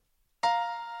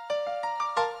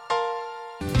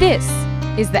This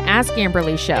is the Ask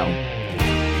Amberly Show.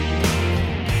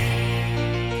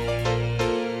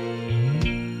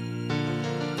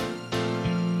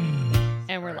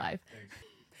 And we're live.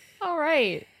 All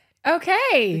right.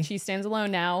 Okay. She stands alone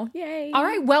now. Yay. All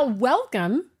right. Well,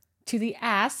 welcome to the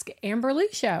Ask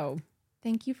Amberly Show.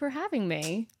 Thank you for having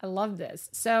me. I love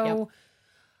this. So,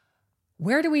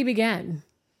 where do we begin?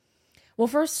 Well,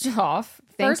 first off,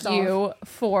 thank you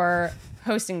for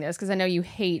hosting this because I know you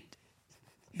hate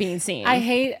being seen. I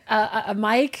hate a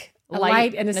mic, a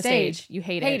light, and a stage. You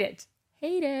hate it.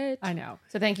 Hate it. I know.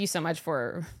 So thank you so much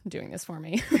for doing this for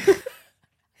me.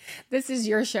 This is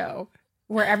your show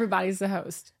where everybody's the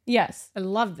host. Yes. I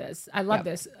love this. I love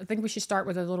this. I think we should start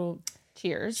with a little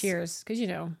cheers. Cheers. Because, you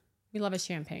know, we love a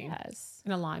champagne. Yes.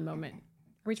 And a lime moment.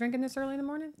 Are we drinking this early in the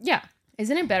morning? Yeah.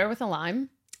 Isn't it better with a lime?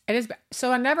 It is.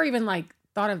 So I never even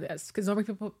thought of this because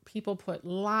normally people put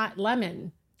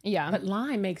lemon. Yeah. But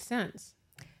lime makes sense.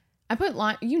 I put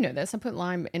lime, you know this, I put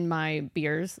lime in my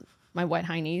beers, my white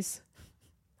Heine's,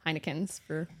 Heinekens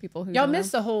for people who Y'all don't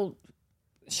missed know. the whole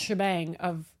shebang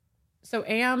of, so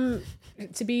Am,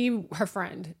 to be her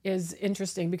friend is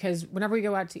interesting because whenever we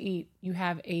go out to eat, you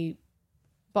have a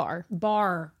bar.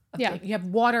 Yeah. You have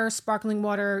water, sparkling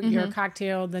water, your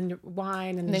cocktail, then your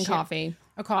wine, and then coffee.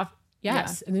 A coffee.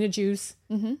 Yes. Yeah. And then a juice.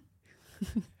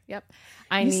 Mm-hmm. Yep.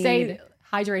 Stay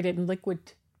hydrated and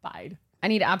liquefied. I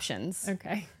need options.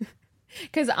 Okay.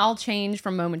 Because I'll change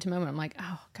from moment to moment. I'm like,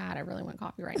 oh, God, I really want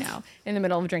coffee right now in the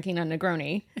middle of drinking a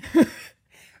Negroni.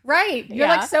 Right.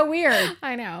 You're so weird.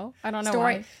 I know. I don't know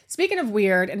why. Speaking of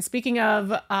weird and speaking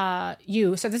of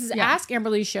you, so this is Ask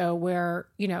Amberly Show where,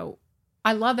 you know,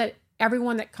 I love that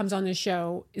everyone that comes on this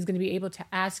show is going to be able to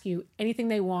ask you anything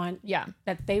they want. Yeah.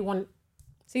 That they want.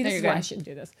 See, this is why I shouldn't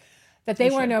do this. That they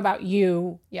want to know about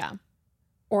you. Yeah.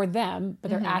 Or them,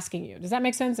 but they're asking you. Does that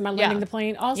make sense? Am I landing the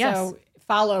plane? Also,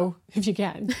 follow if you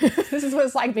can. This is what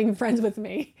it's like being friends with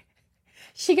me.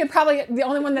 She could probably, the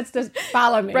only one that's just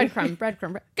follow me.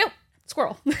 Breadcrumb. Go,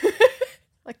 squirrel.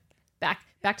 Like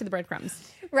back to the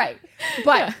breadcrumbs. Right.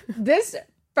 But this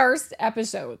first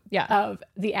episode of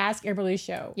the Ask Amberly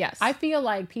Show, I feel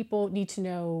like people need to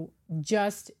know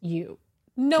just you.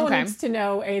 No one needs to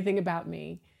know anything about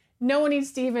me. No one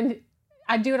needs to even,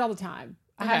 I do it all the time.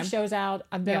 I have shows out.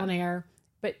 I've been on air.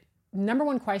 But number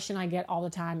one question I get all the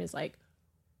time is like,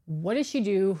 what does she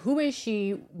do? Who is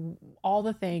she? All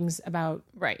the things about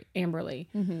Amberly.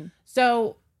 Mm-hmm.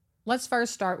 So let's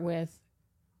first start with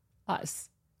us.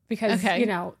 Because, you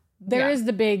know, there is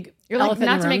the big elephant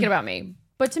not in the to make room. it about me,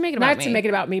 but to make it about me. Not to make it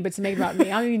about me, but to make it about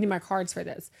me. I don't even need my cards for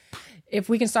this. If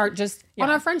we can start just on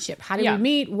our friendship. How did we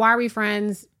meet? Why are we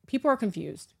friends? People are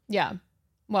confused. Yeah.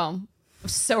 Well,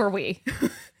 so are we.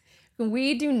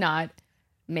 We do not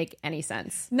make any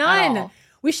sense. None.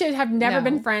 We should have never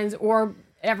been friends or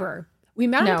ever. We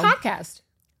met on a podcast.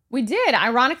 We did.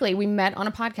 Ironically, we met on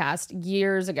a podcast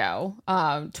years ago,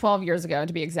 12 years ago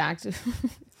to be exact,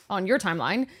 on your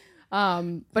timeline.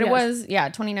 But it was,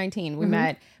 2019 we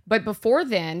met. But before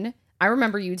then, I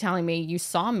remember you telling me you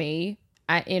saw me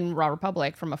in Raw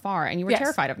Republic from afar and you were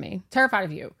terrified of me. Terrified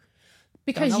of you.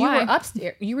 Because you were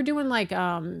upstairs. You were doing like...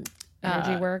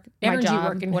 energy work, energy my job,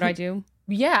 work, and what I do.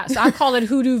 Yeah, so I call it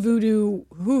hoodoo, voodoo,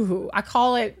 hoo-hoo. I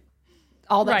call it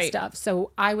all that stuff. So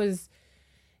I was,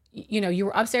 you know, you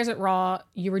were upstairs at Raw.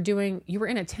 You were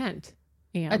in a tent.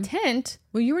 Am. A tent?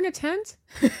 Well, you were in a tent?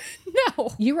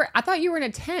 No. I thought you were in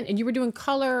a tent and you were doing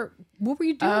color. What were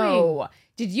you doing? Oh,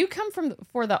 did you come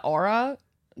for the aura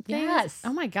things? Yes.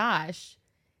 Oh my gosh.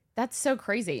 That's so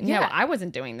crazy. Yeah. No, I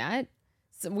wasn't doing that.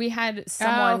 So we had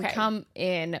someone come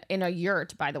in a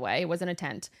yurt, by the way. It wasn't a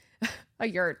tent. A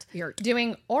yurt.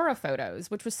 Doing aura photos,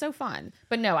 which was so fun.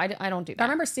 But no, I don't do that. I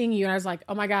remember seeing you and I was like,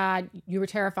 oh my God, you were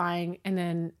terrifying. And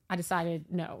then I decided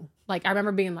no. Like, I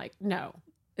remember being like, no.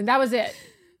 And that was it.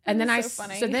 And then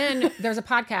so then there's a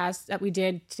podcast that we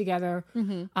did together.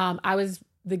 Mm-hmm. I was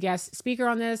the guest speaker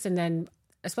on this. And then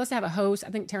I was supposed to have a host.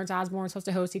 I think Terrence Osborne was supposed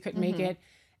to host. He couldn't make it.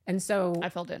 And so I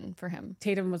filled in for him.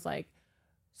 Tatum was like,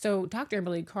 so Dr.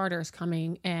 Amberly Carter is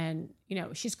coming and, you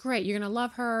know, she's great. You're going to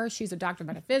love her. She's a doctor of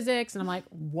metaphysics. And I'm like,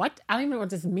 what? I don't even know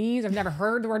what this means. I've never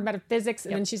heard the word metaphysics.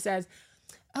 And then she says,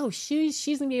 oh, she's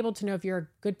going to be able to know if you're a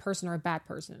good person or a bad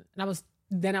person. And I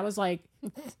was like,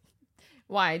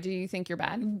 why? Do you think you're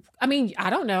bad? I mean, I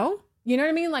don't know. You know what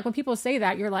I mean? Like when people say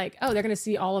that, you're like, oh, they're going to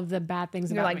see all of the bad things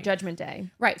about me. You're like Judgment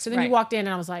Day. Right. So then you walked in and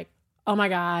I was like, oh my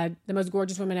God, the most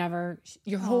gorgeous woman ever.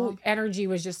 Your whole energy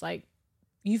was just like,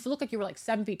 you looked like you were like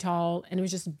 7 feet tall and it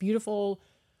was just a beautiful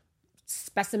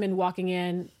specimen walking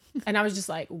in. And I was just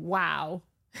like, wow,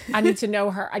 I need to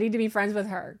know her. I need to be friends with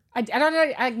her. I don't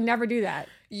know. I never do that.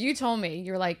 You told me,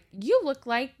 you're like, you look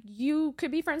like you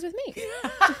could be friends with me.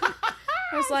 I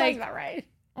was like, that's about right.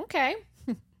 Okay.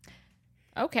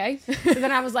 Okay. So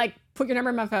then I was like, put your number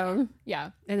in my phone.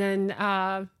 Yeah. And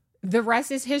then the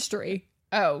rest is history.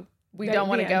 Oh, we don't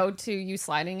want to go to you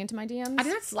sliding into my DMs? I did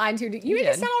not slide into your DMs. You made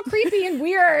it sound all creepy and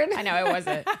weird. I know, it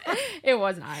wasn't. It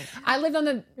was not. I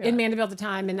lived in Mandeville at the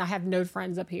time, and I have no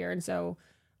friends up here. And so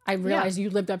I realized you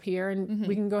lived up here, and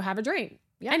we can go have a drink.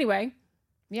 Yeah. Anyway.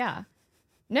 Yeah.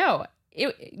 No,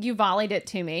 you volleyed it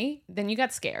to me. Then you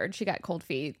got scared. She got cold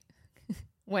feet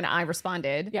when I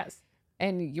responded. Yes.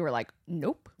 And you were like,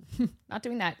 nope, not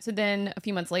doing that. So then a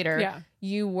few months later,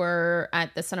 you were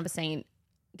at the Son of a Saint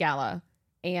gala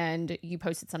and you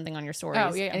posted something on your stories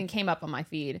and it came up on my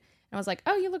feed. And I was like,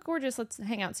 oh, you look gorgeous. Let's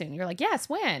hang out soon. You're like, yes,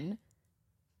 when?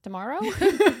 Tomorrow?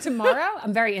 Tomorrow?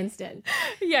 I'm very instant.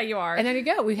 Yeah, you are. And there you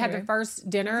go. We had the first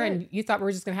dinner and you thought we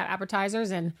were just going to have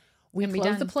appetizers and we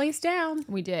closed the place down.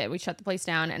 We did. We shut the place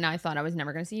down and I thought I was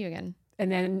never going to see you again.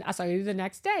 And then I saw you the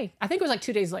next day. I think it was like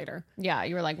 2 days later. Yeah,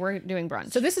 you were like, we're doing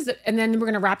brunch. So this is, and then we're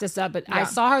going to wrap this up. But I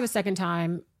saw her the second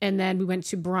time, and then we went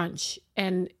to brunch.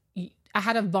 And I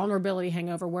had a vulnerability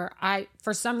hangover where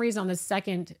for some reason on the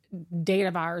second date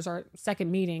of ours or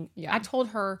second meeting, I told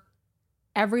her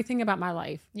everything about my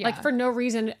life. Yeah. Like for no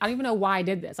reason. I don't even know why I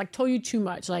did this. Like told you too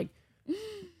much. Like,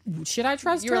 should I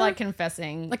trust her? You were like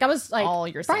confessing. Like I was like, all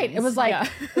your sins. Right. It was like,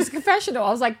 it was confessional.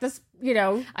 I was like, this,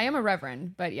 I am a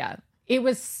reverend, but yeah. It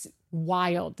was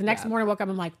wild. The next morning I woke up,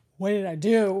 I'm like, what did I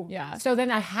do? Yeah. So then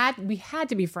we had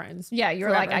to be friends. Yeah. You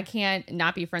were like, I can't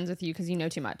not be friends with you because you know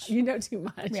too much. You know too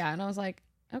much. Yeah. And I was like,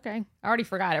 okay. I already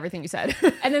forgot everything you said.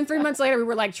 And then 3 months later, we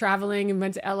were like traveling and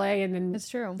went to LA and then it's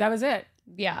true. That was it.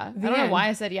 Yeah. I don't know why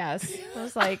I said yes. I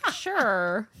was like,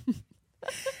 sure.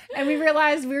 And we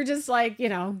realized we were just like,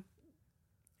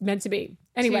 meant to be.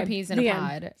 Anyway, 2 peas in a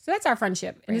pod. So that's our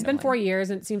friendship. And it's been 4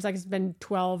 years and it seems like it's been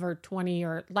 12 or 20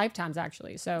 or lifetimes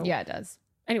actually. So yeah, it does.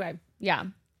 Anyway. Yeah.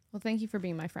 Well, thank you for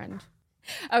being my friend.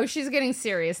 Oh, she's getting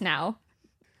serious now.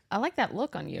 I like that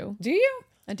look on you. Do you?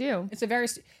 I do. It's a very,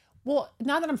 well,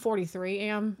 now that I'm 43,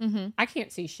 I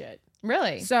can't see shit.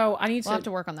 Really? So I need we'll have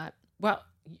to work on that. Well,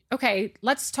 okay.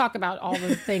 Let's talk about all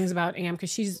the things about Am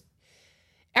because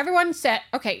everyone said,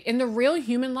 okay, in the real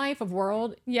human life of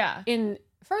world. Yeah.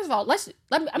 First of all,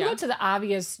 I'm going to the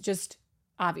obvious, just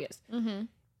obvious. Mm-hmm.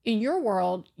 In your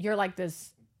world, you're like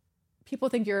this, people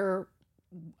think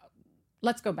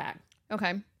let's go back.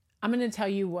 Okay. I'm going to tell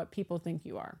you what people think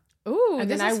you are. Ooh, and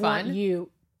this then is I fun. want you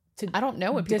to. I don't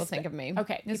know what people think of me.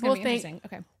 Okay. This is going to be interesting.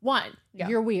 Okay. 1,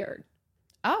 you're weird.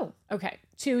 Oh. Okay.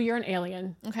 2, you're an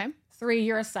alien. Okay. 3,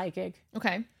 you're a psychic.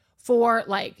 Okay. 4,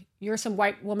 like, you're some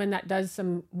white woman that does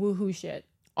some woohoo shit.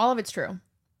 All of it's true.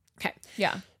 Okay.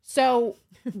 Yeah. So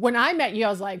when I met you, I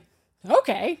was like,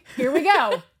 okay, here we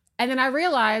go. And then I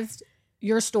realized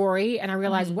your story and I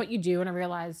realized what you do and I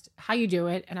realized how you do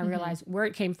it and I realized where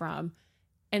it came from.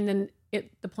 And then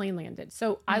the plane landed.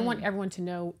 So I want everyone to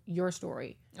know your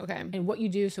story. Okay. And what you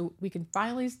do so we can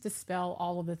finally dispel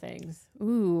all of the things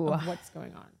of what's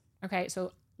going on. Okay.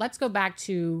 So let's go back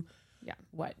to,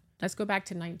 Let's go back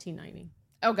to 1990.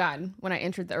 Oh God. When I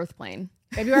entered the earth plane.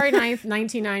 February 9th,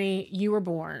 1990, you were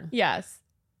born. Yes.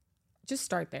 Just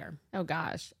start there. Oh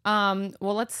gosh. Well,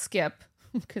 let's skip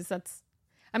because I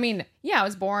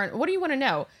was born. What do you want to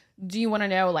know? Do you want to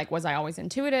know, like, was I always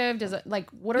intuitive? Does it, like,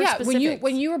 what are specifics?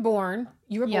 When you were born,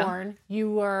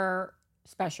 you were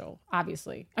special,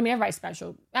 obviously. I mean, everybody's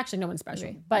special. Actually, no one's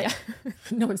special, but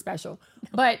no one's special. No.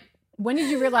 But when did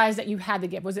you realize that you had the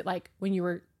gift? Was it like when you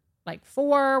were like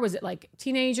 4? Was it like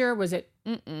teenager? Was it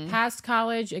past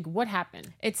college? Like, what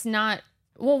happened? It's not,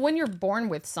 well, when you're born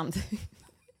with something.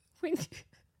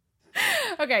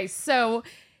 Okay, so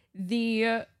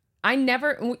you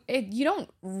don't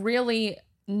really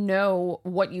know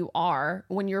what you are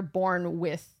when you're born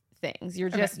with things. You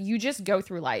just go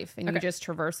through life and you just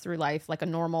traverse through life like a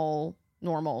normal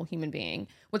human being.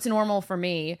 What's normal for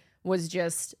me was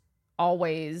just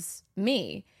always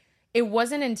me. It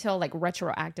wasn't until like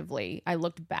retroactively I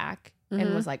looked back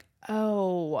and was like,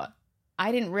 oh,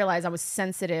 I didn't realize I was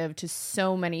sensitive to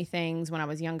so many things when I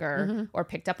was younger or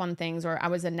picked up on things, or I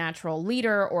was a natural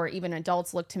leader, or even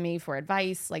adults looked to me for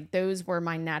advice. Like those were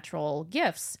my natural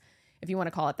gifts, if you want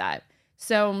to call it that.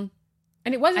 So,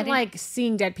 and it wasn't like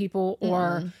seeing dead people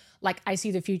or like I see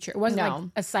the future. It wasn't like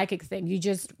a psychic thing. You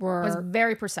just were. It was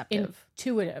very perceptive.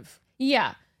 Intuitive.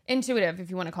 Yeah. Intuitive, if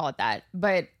you want to call it that.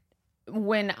 But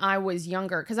when I was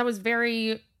younger, because I was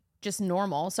very just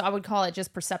normal. So I would call it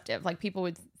just perceptive. Like people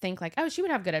would think like, oh, she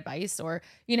would have good advice, or,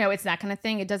 you know, it's that kind of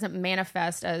thing. It doesn't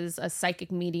manifest as a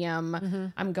psychic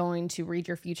medium. I'm going to read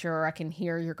your future, or I can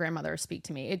hear your grandmother speak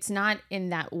to me. It's not in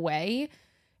that way.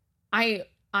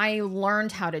 I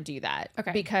learned how to do that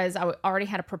because I already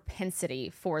had a propensity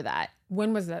for that.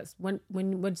 When was this? When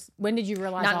did you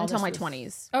realize? Not until my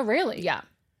 20s. Oh, really? Yeah.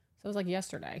 So it was like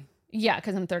yesterday. Yeah,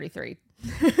 because I'm 33.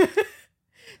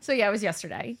 So yeah, it was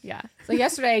yesterday. Yeah. So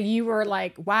yesterday you were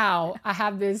like, wow, I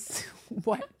have this,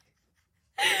 what?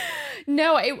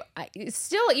 No, it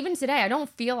still, even today, I don't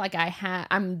feel like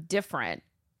I'm different,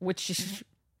 which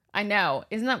I know.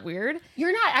 Isn't that weird?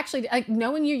 You're not actually, like,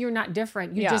 knowing you're not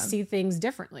different. You just see things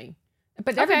differerly.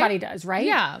 But everybody does, right?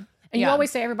 Yeah. And you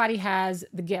always say everybody has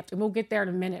the gift, and we'll get there in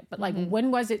a minute. But like,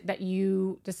 when was it that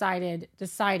you decided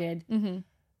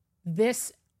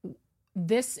this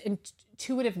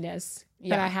intuitiveness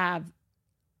that I have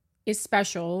is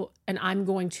special, and I'm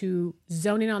going to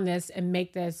zone in on this and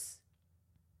make this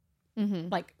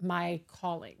like my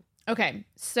calling? Okay.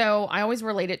 So I always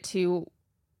relate it to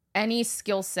any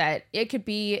skill set. It could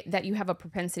be that you have a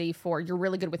propensity you're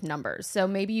really good with numbers. So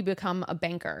maybe you become a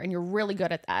banker and you're really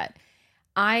good at that.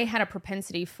 I had a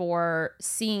propensity for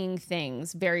seeing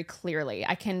things very clearly.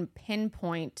 I can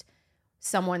pinpoint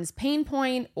someone's pain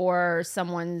point or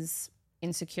someone's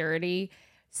insecurity,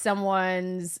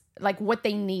 someone's like what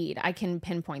they need. I can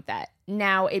pinpoint that.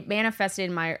 Now, it manifested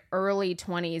in my early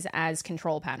 20s as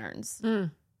control patterns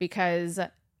because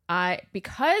I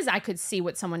could see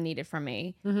what someone needed from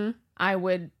me. I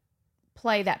would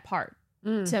play that part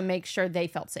to make sure they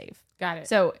felt safe. Got it.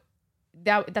 So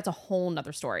that's a whole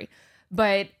nother story.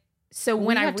 But so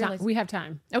when I realized we have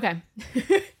time. Okay.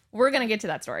 We're going to get to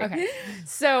that story. Okay.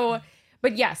 So,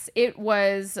 but yes, it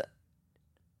was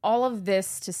all of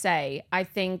this to say, I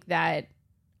think that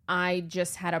I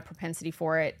just had a propensity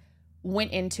for it,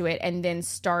 went into it, and then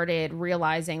started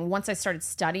realizing, once I started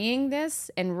studying this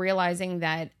and realizing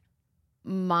that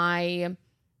my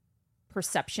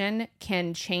perception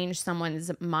can change someone's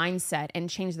mindset and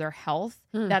change their health,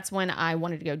 that's when I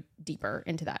wanted to go deeper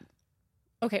into that.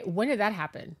 Okay, when did that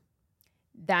happen?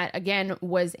 That, again,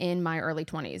 was in my early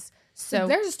 20s. So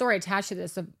there's a story attached to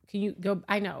this. So can you go?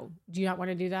 I know. Do you not want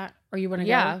to do that? Or you want to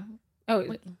go?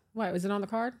 Oh, what? Was it on the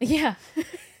card? Yeah.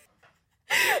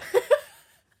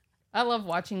 I love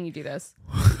watching you do this.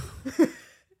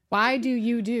 Why do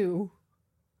you do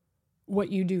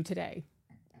what you do today?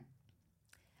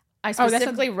 I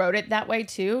specifically wrote it that way,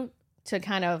 too, to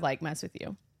kind of like mess with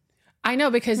you. I know,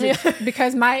 because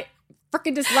my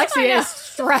freaking dyslexia is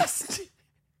stressed.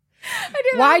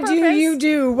 Why do you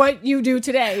do what you do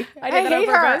today? I hate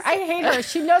her. I hate her.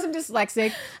 She knows I'm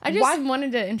dyslexic. I just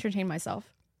wanted to entertain myself.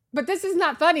 But this is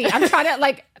not funny. I'm trying to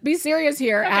like be serious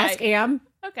here. Okay. Ask Am.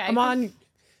 Okay. I'm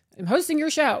hosting your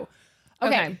show.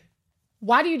 Okay.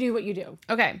 Why do you do what you do?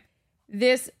 Okay.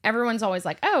 Everyone's always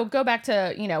like, oh, go back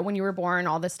to, when you were born,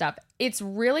 all this stuff. It's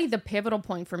really the pivotal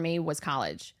point for me was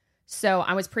college. So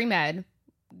I was pre-med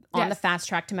on the fast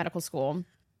track to medical school.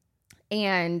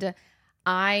 And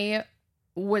I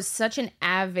was such an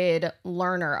avid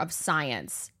learner of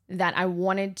science that I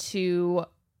wanted to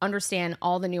understand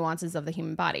all the nuances of the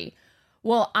human body.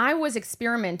 Well, I was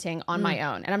experimenting on my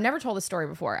own, and I've never told this story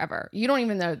before, ever. You don't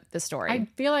even know the story. I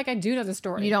feel like I do know the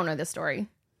story. You don't know this story.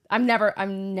 I've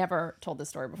never told this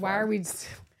story before. Why are we?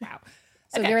 Wow.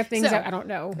 So there are things that I don't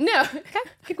know. No. Okay,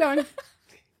 keep going.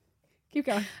 Keep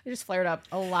going. I just flared up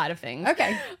a lot of things.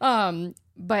 Okay.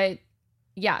 But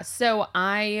yeah, so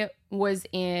I was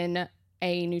in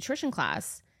a nutrition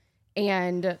class,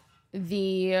 and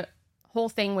the whole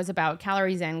thing was about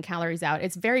calories in, calories out.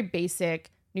 It's very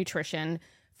basic nutrition,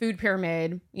 food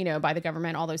pyramid, by the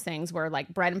government, all those things where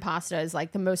like bread and pasta is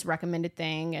like the most recommended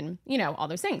thing, and all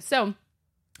those things. So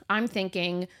I'm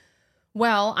thinking,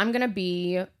 well, I'm going to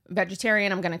be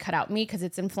vegetarian. I'm going to cut out meat because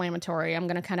it's inflammatory. I'm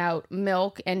going to cut out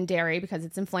milk and dairy because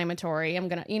it's inflammatory. I'm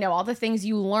going to, all the things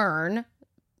you learn,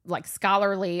 like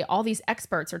scholarly, all these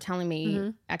experts are telling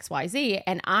me X, Y, Z.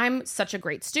 And I'm such a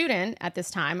great student at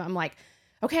this time. I'm like,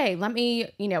 okay, let me,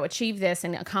 achieve this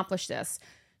and accomplish this.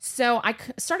 So I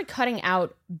started cutting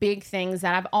out big things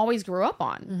that I've always grew up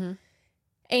on.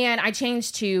 And I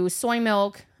changed to soy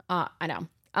milk. I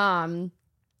know.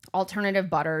 Alternative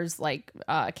butters, like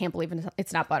I can't believe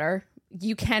it's not butter.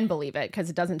 You can believe it because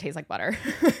it doesn't taste like butter.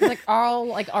 Like all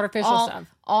like artificial stuff.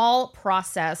 All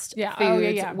processed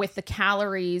foods with the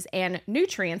calories and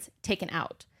nutrients taken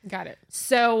out. Got it.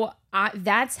 So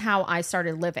that's how I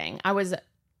started living. I was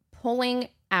pulling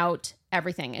out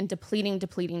everything and depleting.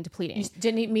 You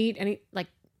didn't eat meat,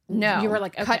 No. You were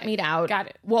like, okay, cut meat out. Got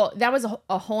it. Well, that was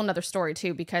a whole nother story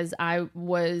too, because I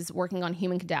was working on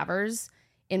human cadavers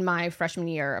in my freshman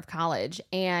year of college,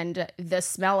 and the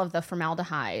smell of the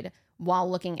formaldehyde while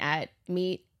looking at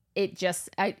meat, it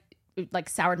like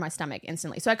soured my stomach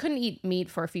instantly. So I couldn't eat meat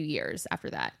for a few years after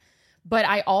that. But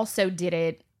I also did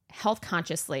it health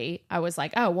consciously. I was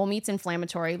like, oh, well, meat's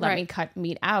inflammatory. Let me cut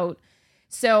meat out.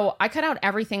 So I cut out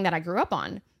everything that I grew up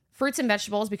on. Fruits and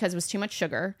vegetables because it was too much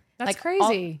sugar. That's like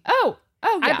crazy.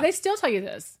 Yeah. They still tell you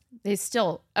this.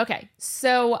 Okay.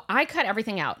 So I cut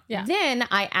everything out. Yeah. Then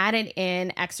I added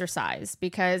in exercise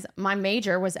because my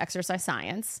major was exercise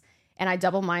science and I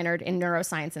double minored in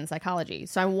neuroscience and psychology.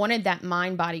 So I wanted that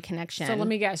mind-body connection. So let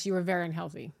me guess, you were very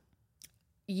unhealthy.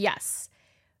 Yes.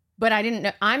 But I didn't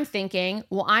know. I'm thinking,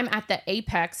 well, I'm at the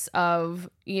apex of,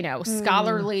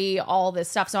 scholarly, all this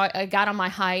stuff. So I got on my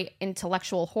high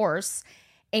intellectual horse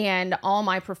and all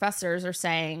my professors are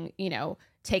saying,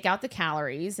 take out the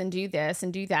calories and do this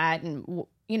and do that. And,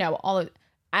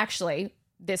 actually,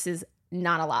 this is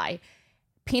not a lie.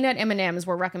 Peanut M&Ms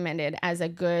were recommended as a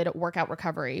good workout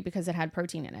recovery because it had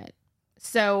protein in it.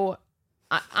 So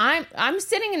I'm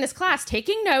sitting in this class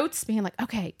taking notes, being like,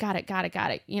 okay, got it.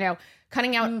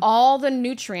 Cutting out all the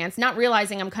nutrients, not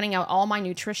realizing I'm cutting out all my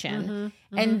nutrition.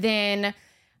 And then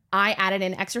I added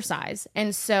in exercise.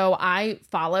 And so I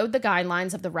followed the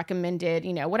guidelines of the recommended,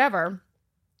 whatever.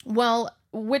 Well,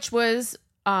 which was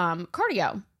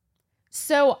cardio.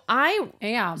 So I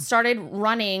started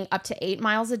running up to 8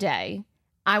 miles a day.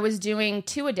 I was doing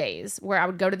 2-a-days where I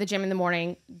would go to the gym in the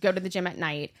morning, go to the gym at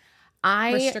night.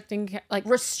 Restricting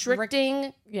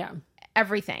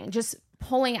everything, just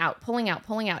pulling out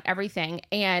everything.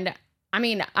 And I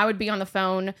mean, I would be on the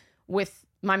phone with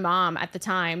my mom at the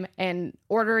time and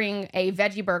ordering a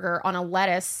veggie burger on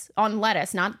lettuce,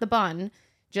 not the bun,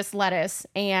 just lettuce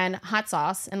and hot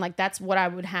sauce. And like, that's what I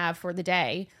would have for the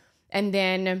day. And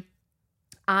then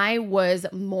I was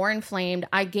more inflamed.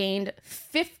 I gained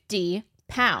 50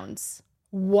 pounds.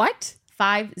 What?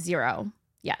 50.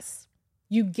 Yes.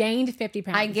 You gained 50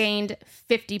 pounds. I gained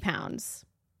 50 pounds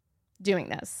doing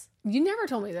this. You never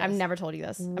told me this. I've never told you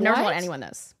this. What? I've never told anyone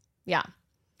this. Yeah.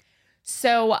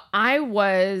 So I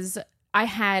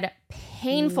had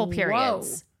painful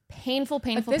periods. Painful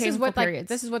periods. This is what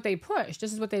they push.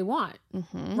 This is what they want.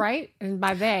 Right? And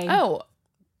by they. Oh,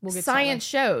 we'll get science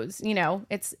shows,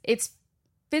 it's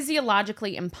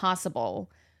physiologically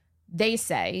impossible, they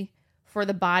say, for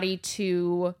the body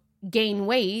to gain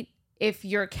weight if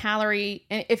you're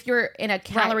in a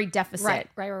calorie deficit.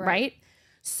 Right?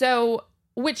 So,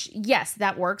 which, yes,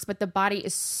 that works, but the body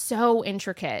is so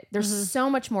intricate. There's so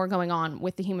much more going on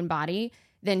with the human body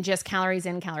than just calories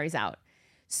in, calories out.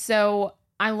 So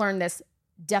I learned this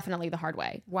definitely the hard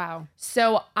way. Wow.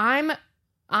 So I'm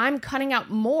cutting out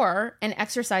more and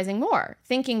exercising more,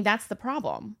 thinking that's the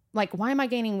problem. Like, why am I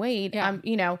gaining weight? Yeah.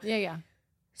 Yeah.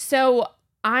 So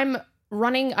I'm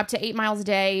running up to 8 miles a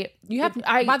day.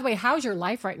 By the way, how's your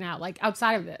life right now? Like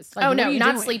outside of this? Like, not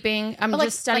doing? Sleeping. I'm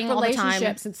just studying all the time.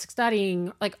 Relationships and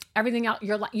studying, like everything else.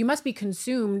 You must be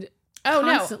consumed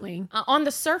constantly. No. On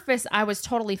the surface, I was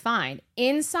totally fine.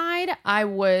 Inside, I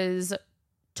was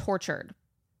tortured.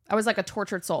 I was like a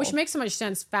tortured soul. Which makes so much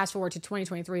sense. Fast forward to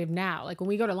 2023 of now. Like when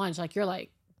we go to lunch, like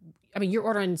you're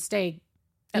ordering steak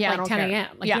at 10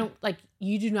 a.m. Like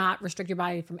you do not restrict your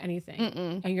body from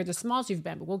anything. And you're the smallest you've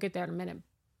been, but we'll get there in a minute.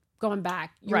 Going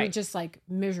back, you're just like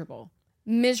miserable.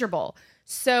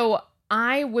 So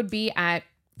I would be at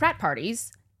frat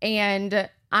parties and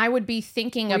I would be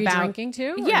thinking about drinking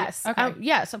too? Yes. Okay.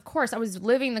 Yes, of course. I was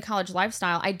living the college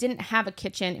lifestyle. I didn't have a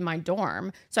kitchen in my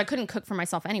dorm, so I couldn't cook for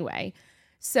myself anyway.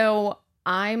 So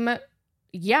I'm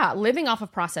living off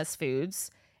of processed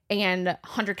foods and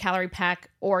 100-calorie pack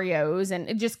Oreos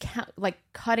and just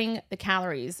cutting the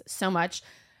calories so much,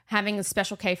 having a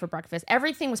Special K for breakfast.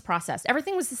 Everything was processed.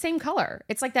 Everything was the same color.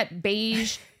 It's like that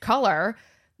beige color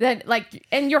that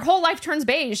and your whole life turns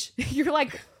beige. You're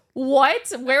like,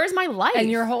 what? Where is my life? And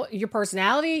your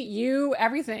personality,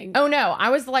 everything. Oh no,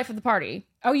 I was the life of the party.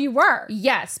 Oh, you were?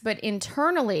 Yes, but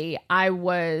internally I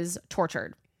was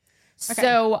tortured. Okay.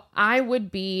 So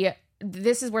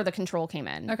this is where the control came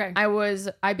in. Okay.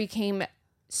 I became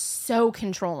so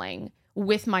controlling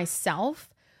with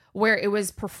myself, where it was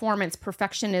performance,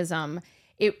 perfectionism.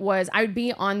 I would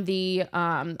be on the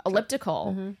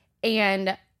elliptical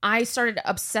and I started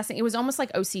obsessing. It was almost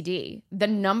like OCD. The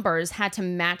numbers had to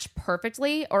match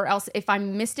perfectly, or else if I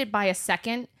missed it by a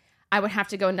second, I would have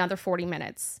to go another 40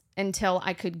 minutes until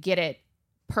I could get it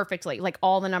perfectly. Like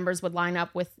all the numbers would line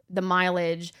up with the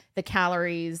mileage, the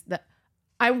calories.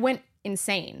 I went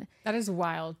insane. That is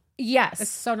wild. Yes.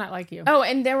 It's so not like you. Oh,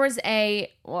 and there was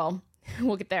we'll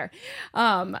get there.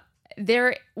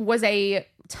 There was a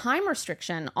time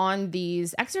restriction on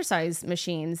these exercise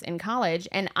machines in college,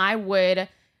 and I would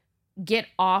get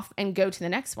off and go to the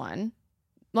next one,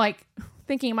 like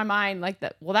thinking in my mind like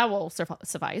that. Well, that will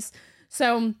suffice.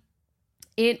 So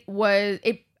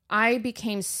I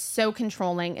became so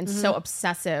controlling and so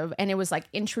obsessive, and it was like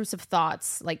intrusive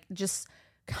thoughts, like just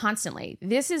constantly.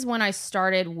 This is when I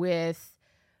started with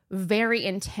very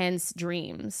intense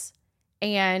dreams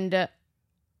and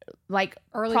like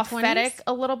early prophetic 20s?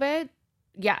 A little bit.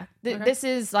 Yeah. This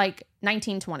is like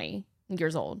 19, 20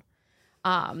 years old.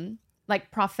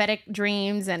 Like prophetic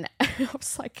dreams. And I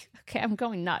was like, okay, I'm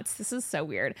going nuts. This is so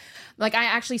weird. Like I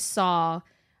actually saw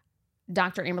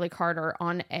Dr. Amberly Carter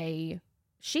on a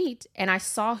sheet, and I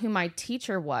saw who my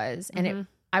teacher was, and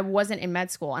I wasn't in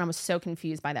med school, and I was so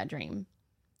confused by that dream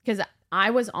because I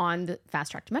was on the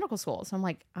fast track to medical school. So I'm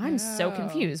like, I'm so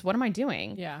confused. What am I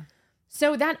doing? Yeah.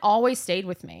 So that always stayed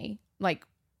with me. Like,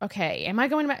 okay, am I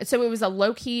going to... So it was a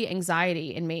low-key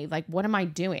anxiety in me. Like, what am I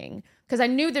doing? Because I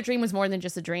knew the dream was more than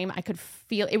just a dream. I could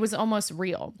feel... It was almost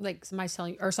real. Like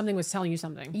something was telling you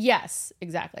something. Yes,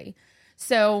 exactly.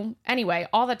 So anyway,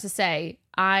 all that to say,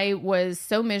 I was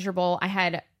so miserable. I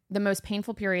had the most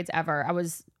painful periods ever.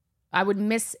 I would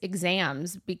miss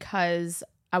exams because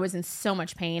I was in so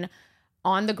much pain.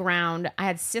 On the ground, I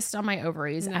had cysts on my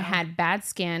ovaries. No. I had bad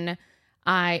skin.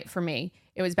 For me,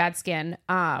 it was bad skin.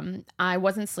 I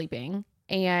wasn't sleeping,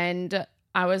 and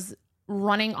I was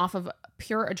running off of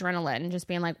pure adrenaline, just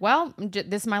being like, well,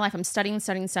 this is my life. I'm studying.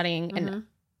 And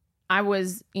I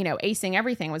was, acing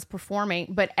everything, was performing,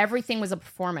 but everything was a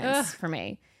performance for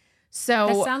me. So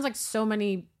that sounds like so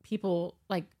many people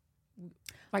like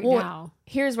now.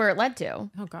 Here's where it led to.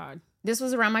 Oh God. This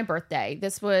was around my birthday.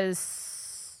 This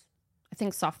was, I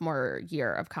think, sophomore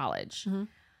year of college.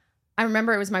 I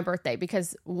remember it was my birthday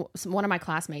because one of my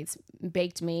classmates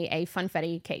baked me a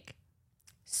funfetti cake.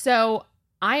 So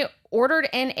I ordered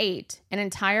and ate an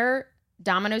entire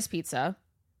Domino's pizza.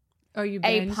 Oh, you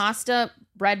binged? A pasta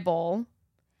bread bowl,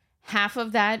 half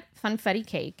of that funfetti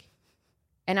cake,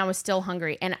 and I was still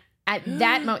hungry. And at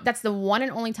that moment, that's the one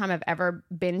and only time I've ever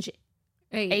binge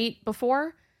ate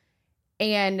before.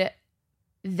 And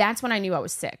that's when I knew I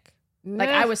was sick. Like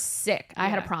I was sick. I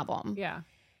had a problem. Yeah.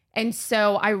 And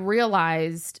so I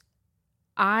realized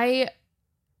I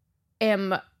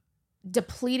am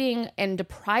depleting and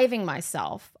depriving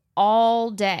myself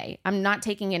all day. I'm not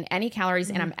taking in any calories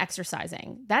and I'm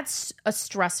exercising. That's a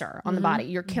stressor on the body.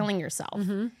 You're killing yourself.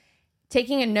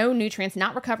 Taking in no nutrients,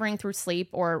 not recovering through sleep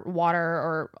or water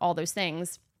or all those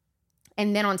things.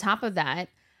 And then on top of that,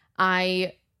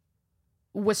 I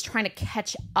was trying to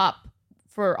catch up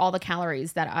for all the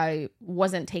calories that I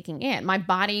wasn't taking in. My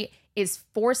body is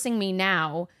forcing me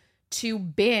now to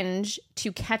binge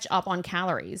to catch up on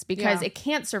calories because it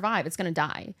can't survive. It's going to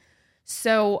die.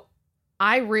 So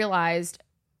I realized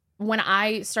when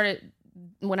I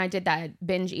did that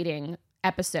binge eating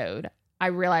episode, I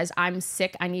realized I'm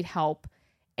sick. I need help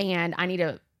and I need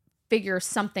to figure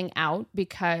something out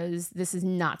because this is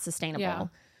not sustainable. Yeah.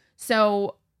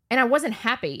 So, and I wasn't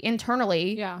happy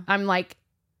internally. Yeah. I'm like,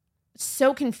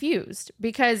 so confused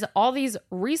because all these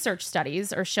research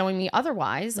studies are showing me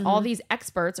otherwise. All these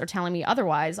experts are telling me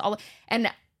otherwise. And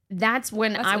that's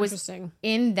when I was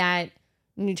in that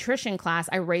nutrition class.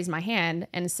 I raised my hand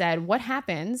and said, what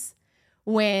happens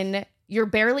when you're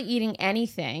barely eating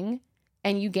anything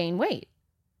and you gain weight?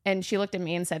 And she looked at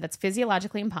me and said, that's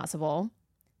physiologically impossible.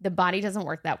 The body doesn't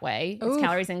work that way. It's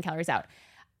calories in, calories out.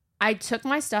 I took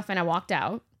my stuff and I walked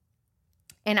out.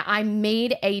 And I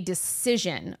made a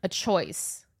decision, a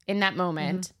choice in that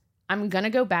moment. I'm going to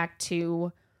go back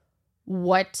to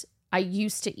what I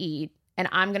used to eat and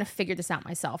I'm going to figure this out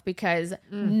myself because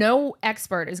no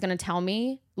expert is going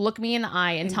to look me in the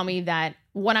eye and tell me that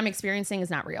what I'm experiencing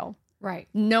is not real. Right.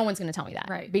 No one's going to tell me that.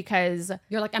 Right. Because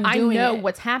you're like, I know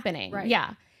what's happening. Right.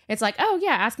 Yeah. It's like, oh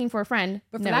yeah, asking for a friend.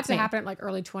 But for that to happen at like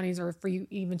early 20s or for you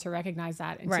even to recognize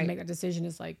that and to make that decision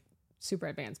is like super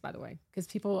advanced, by the way, because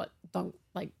people don't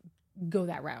like go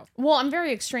that route. Well, I'm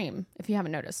very extreme, if you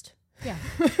haven't noticed. Yeah.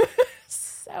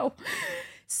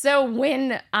 So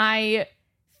when I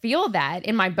feel that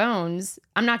in my bones,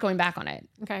 I'm not going back on it.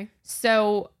 Okay.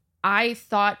 So I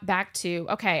thought back to,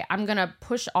 okay, I'm going to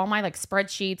push all my like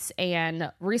spreadsheets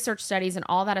and research studies and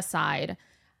all that aside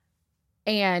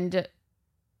and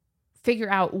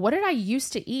figure out what did I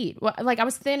used to eat? Like I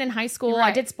was thin in high school. Right.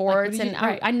 I did sports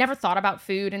I never thought about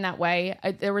food in that way.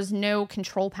 There was no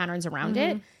control patterns around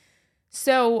it.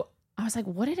 So I was like,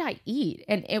 what did I eat?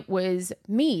 And it was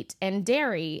meat and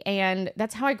dairy. And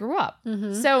that's how I grew up.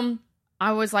 So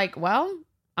I was like, well,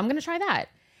 I'm going to try that.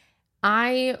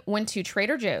 I went to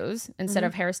Trader Joe's instead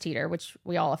of Harris Teeter, which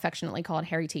we all affectionately call it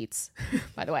Harry Teets,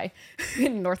 by the way,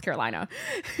 in North Carolina.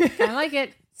 I like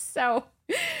it. So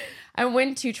I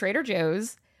went to Trader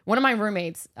Joe's. One of my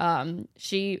roommates,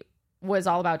 she was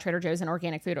all about Trader Joe's and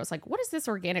organic food. I was like, what is this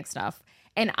organic stuff?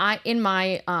 And in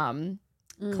my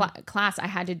class, I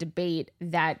had to debate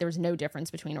that there was no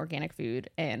difference between organic food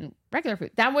and regular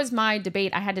food. That was my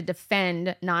debate. I had to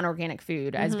defend non-organic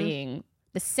food as being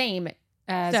the same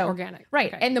as organic.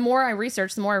 Right. Okay. And the more I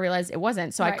researched, the more I realized it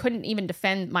wasn't. So I couldn't even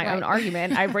defend my own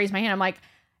argument. I raised my hand. I'm like,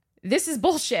 this is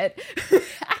bullshit.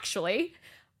 Actually.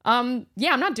 I'm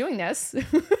not doing this.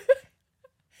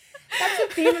 That's the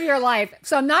theme of your life.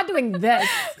 So I'm not doing this.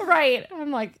 Right.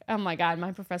 I'm like, oh my God,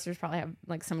 my professors probably have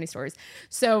like so many stories.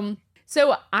 So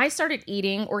I started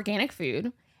eating organic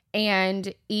food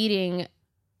and eating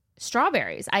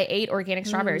strawberries. I ate organic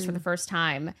strawberries for the first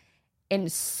time in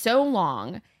so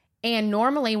long. And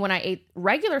normally when I ate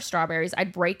regular strawberries,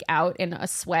 I'd break out in a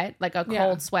sweat, like a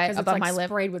cold sweat above my lip.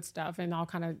 Sprayed with stuff and all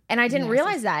kind of. And I didn't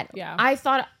realize that. Yeah. I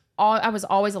thought I was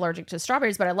always allergic to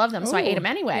strawberries, but I love them. So I ate them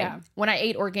anyway. Yeah. When I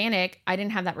ate organic, I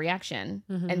didn't have that reaction.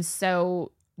 And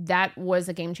so that was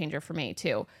a game changer for me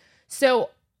too. So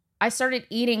I started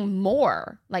eating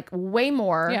more, like way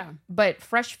more, but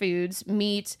fresh foods,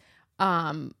 meat,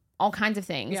 all kinds of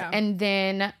things. Yeah. And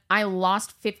then I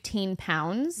lost 15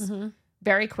 pounds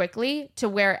very quickly to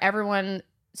where everyone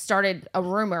started a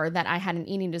rumor that I had an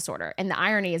eating disorder. And the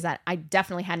irony is that I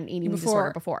definitely had an eating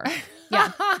disorder before.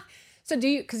 Yeah. So do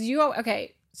you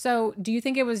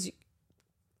think it was,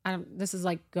 this is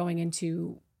like going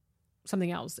into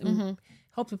something else and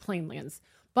help with plain lands,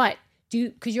 but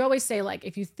because you always say like,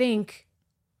 if you think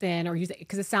then, or you think,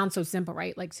 because it sounds so simple,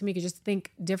 right? Like Tamica, just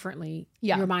think differently.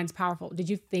 Yeah. Your mind's powerful. Did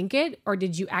you think it, or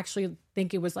did you actually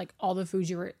think it was like all the foods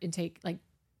you were intake? Like,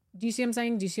 do you see what I'm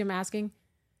saying? Do you see what I'm asking?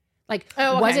 Like,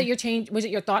 was it your change? Was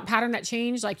it your thought pattern that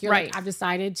changed? Like, you're like, I've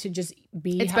decided to just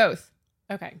be. It's both.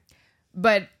 Okay.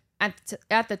 But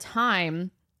at the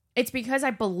time, it's because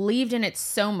I believed in it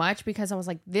so much, because I was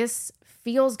like, this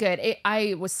feels good.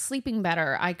 I was sleeping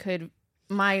better.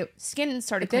 My skin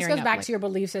started clearing up. This goes back to your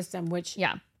belief system, which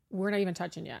we're not even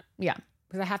touching yet. Yeah.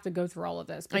 Because I have to go through all of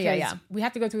this. Because we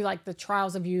have to go through like the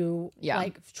trials of you,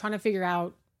 like trying to figure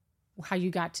out how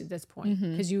you got to this point.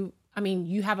 Because you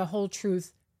have a whole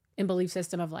truth and belief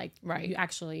system of like, you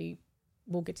actually,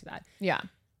 we'll get to that. Yeah.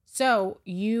 So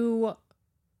you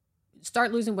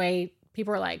start losing weight.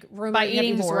 People are like, by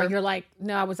eating more. You're like,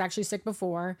 no, I was actually sick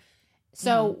before.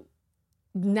 So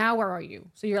now where are you?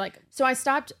 So you're like, so I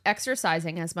stopped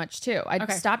exercising as much too. I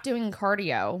stopped doing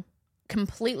cardio,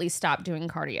 completely stopped doing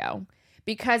cardio,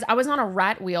 because I was on a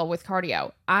rat wheel with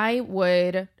cardio. I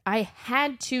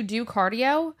had to do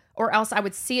cardio or else I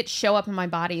would see it show up in my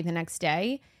body the next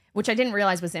day, which I didn't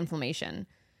realize was inflammation.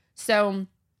 So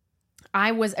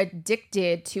I was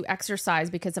addicted to exercise,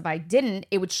 because if I didn't,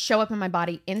 it would show up in my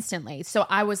body instantly. So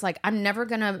I was like, I'm never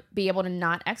going to be able to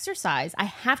not exercise. I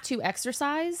have to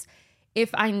exercise. If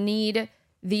I need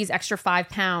these extra 5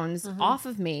 pounds off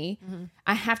of me,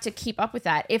 I have to keep up with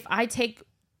that. If I take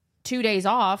 2 days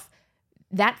off,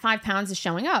 that 5 pounds is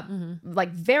showing up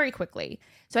like very quickly.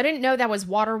 So I didn't know that was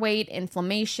water weight,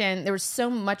 inflammation. There was so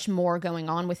much more going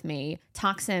on with me,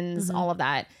 toxins, all of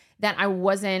that I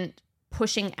wasn't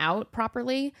pushing out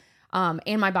properly.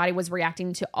 And my body was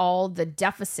reacting to all the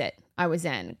deficit I was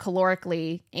in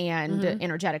calorically and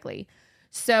energetically.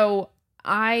 So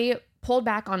I pulled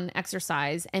back on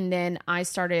exercise, and then I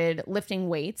started lifting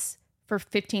weights for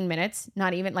 15 minutes,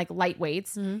 not even like light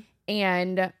weights.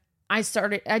 And I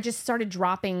just started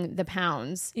dropping the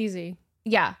pounds. Easy.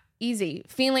 Yeah. Easy.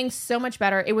 Feeling so much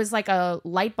better. It was like a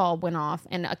light bulb went off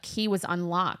and a key was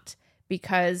unlocked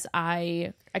because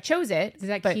I chose it. Does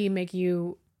that key make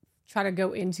you try to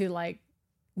go into like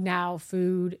now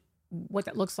food, what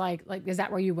that looks like? Like, is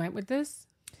that where you went with this?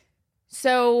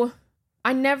 So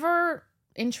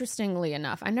interestingly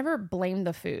enough, I never blamed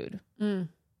the food.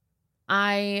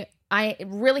 I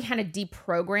really had to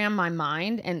deprogram my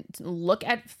mind and look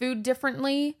at food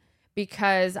differently,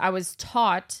 because I was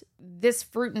taught this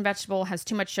fruit and vegetable has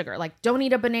too much sugar. Like, don't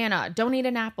eat a banana, don't eat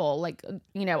an apple, like,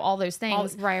 all those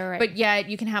things. Right. But yet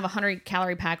you can have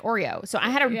 100-calorie pack Oreo. So I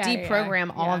had to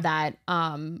deprogram all of that.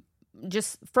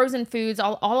 Just frozen foods,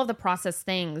 all of the processed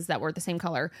things that were the same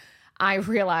color. I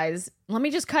realized, let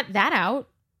me just cut that out,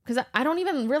 because I don't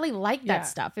even really like that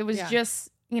stuff. It was just,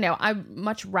 I'd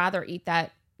much rather eat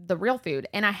the real food.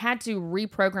 And I had to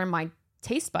reprogram my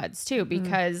taste buds too,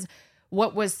 because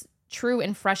what was true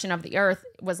and fresh and of the earth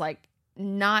was like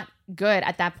not good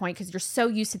at that point because you're so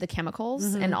used to the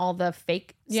chemicals and all the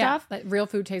fake stuff. Like real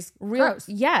food tastes gross.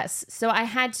 Yes. So I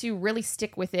had to really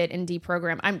stick with it and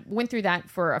deprogram. I went through that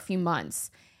for a few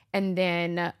months and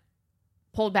then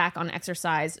pulled back on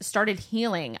exercise, started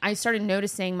healing. I started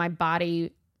noticing my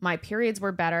body, my periods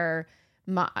were better,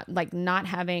 my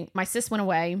cysts went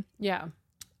away. Yeah.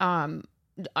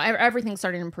 Everything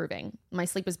started improving. My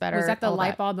sleep was better. Was that the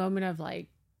light bulb moment of like,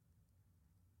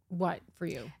 what for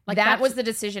you? Like that was the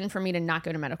decision for me to not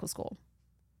go to medical school.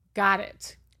 Got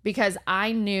it. Because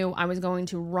I knew I was going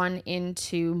to run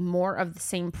into more of the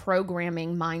same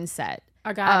programming mindset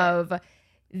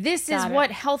this is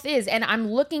what health is. And I'm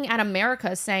looking at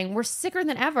America saying we're sicker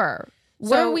than ever.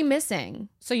 What are we missing?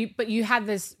 So you had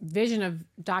this vision of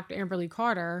Dr. Amberly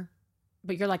Carter,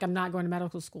 but you're like, I'm not going to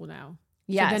medical school now.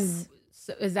 Yes.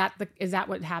 So is that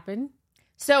what happened?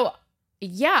 So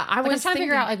yeah, I was trying to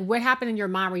figure out like what happened in your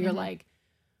mind where you're like,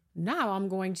 now I'm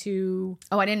going to.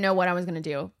 Oh, I didn't know what I was going to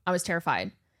do. I was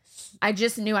terrified. I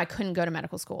just knew I couldn't go to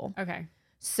medical school. Okay.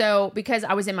 So because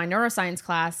I was in my neuroscience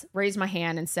class, raised my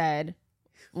hand and said,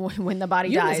 when the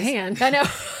body dies. His hand. I know.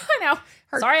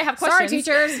 Sorry, I have questions.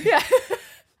 Sorry, teachers. Yeah.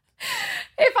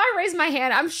 If I raise my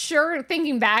hand, I'm sure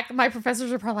thinking back, my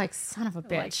professors are probably like, son of a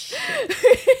bitch.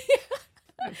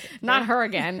 Like, not her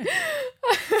again.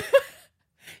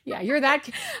 Yeah, you're that.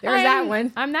 There's that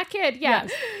one. I'm that kid. Yeah.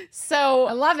 Yes. So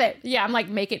I love it. Yeah, I'm like,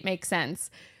 make it make sense.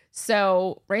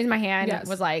 So raise my hand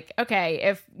was like, okay,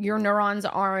 if your neurons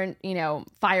aren't,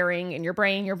 firing in your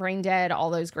brain dead, all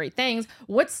those great things,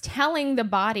 what's telling the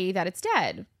body that it's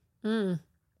dead?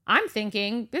 I'm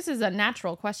thinking this is a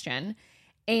natural question,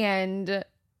 and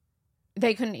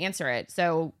they couldn't answer it.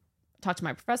 So talked to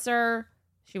my professor.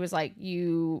 She was like,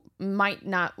 you might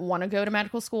not want to go to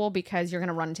medical school because you're going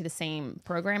to run into the same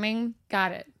programming.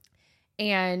 Got it.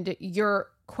 And you're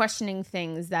questioning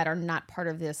things that are not part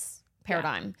of this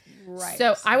paradigm. Yeah. Right.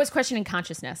 So I was questioning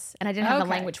consciousness and I didn't have the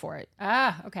language for it.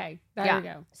 Okay. There you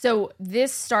go. So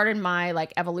this started my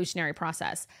evolutionary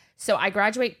process. So I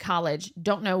graduate college,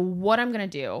 don't know what I'm going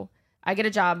to do. I get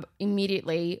a job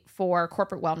immediately for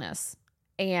corporate wellness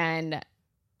and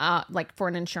for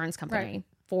an insurance company. Right.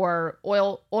 For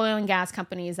oil and gas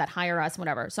companies that hire us,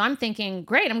 whatever. So I'm thinking,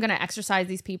 great, I'm going to exercise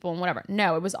these people and whatever.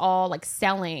 No, it was all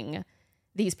selling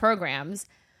these programs.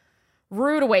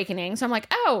 Rude awakening. So I'm like,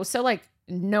 oh, so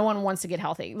no one wants to get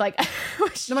healthy. No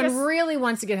one really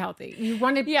wants to get healthy. You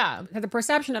want to have the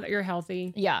perception that you're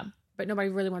healthy. Yeah. But nobody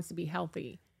really wants to be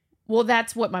healthy. Well,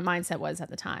 that's what my mindset was at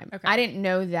the time. Okay. I didn't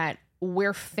know that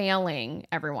we're failing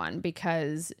everyone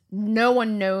because no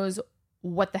one knows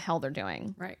what the hell they're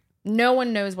doing. Right. No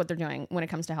one knows what they're doing when it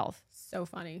comes to health. So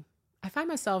funny. I find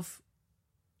myself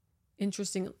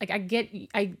interesting. I get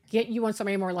you on so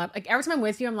many more levels. Every time I'm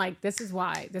with you, I'm like, this is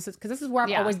why. This is where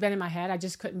I've always been in my head. I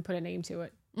just couldn't put a name to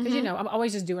it. Because I'm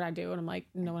always just do what I do, and I'm like,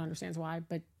 no one understands why.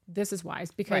 But this is why.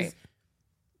 It's because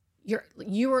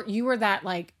you were that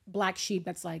black sheep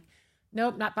that's like,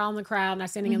 nope, not following the crowd, not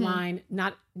standing in line,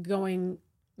 not going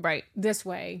this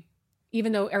way,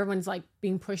 even though everyone's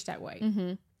being pushed that way.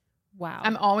 Mm-hmm. Wow.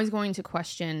 I'm always going to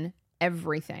question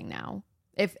everything now.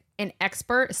 If an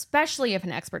expert, especially if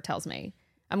an expert tells me,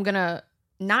 I'm going to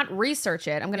not research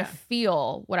it. I'm going to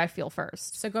feel what I feel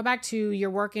first. So go back to you're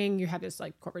working, you have this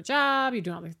corporate job, you're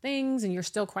doing all these things and you're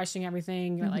still questioning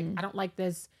everything. You're like, I don't like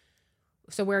this.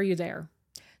 So where are you there?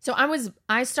 So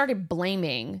I started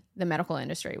blaming the medical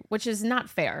industry, which is not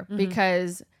fair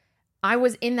because I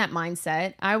was in that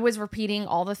mindset. I was repeating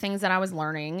all the things that I was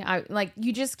learning.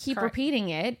 You just keep repeating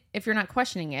it if you're not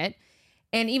questioning it.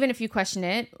 And even if you question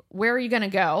it, where are you going to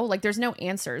go? There's no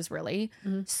answers really.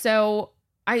 So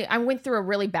I went through a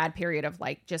really bad period of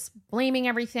just blaming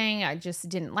everything. I just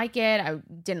didn't like it. I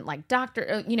didn't like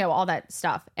doctor, all that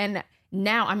stuff. And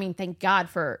now, thank God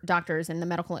for doctors and the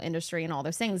medical industry and all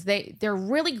those things. They're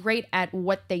really great at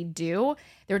what they do.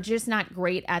 They're just not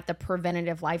great at the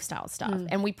preventative lifestyle stuff.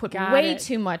 And we put way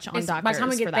too much on doctors. By the time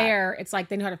we get there, it's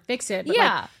they know how to fix it. But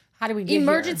how do we get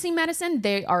emergency here? medicine?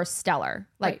 They are stellar.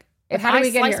 If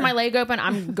I slice my leg open,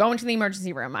 I'm going to the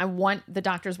emergency room. I want the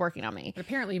doctors working on me. But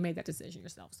apparently you made that decision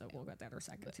yourself, so we'll get that in a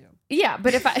second too. Yeah,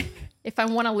 but if I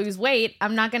want to lose weight,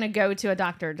 I'm not going to go to a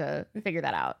doctor to figure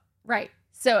that out. Right.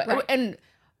 So, and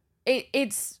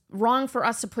it's wrong for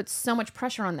us to put so much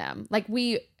pressure on them.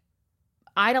 We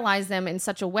idolize them in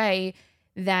such a way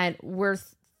that we're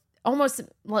almost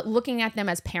looking at them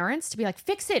as parents to be like,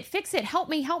 fix it, help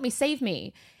me, save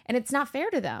me. And it's not fair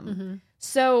to them.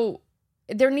 So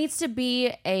there needs to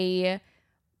be a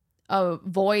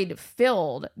void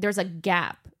filled. There's a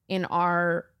gap in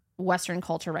our Western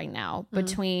culture right now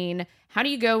between how do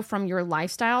you go from your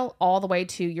lifestyle all the way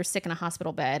to you're sick in a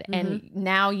hospital bed and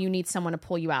now you need someone to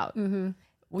pull you out.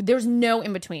 There's no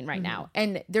in between right now.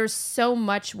 And there's so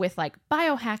much with like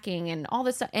biohacking and all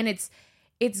this stuff. And it's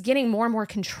getting more and more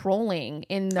controlling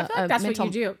in the I feel like that's mental...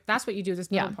 what you do. That's what you do, this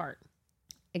middle part.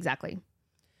 Exactly.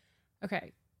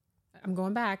 Okay. I'm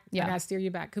going back. I gotta steer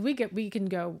you back. Because we can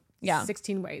go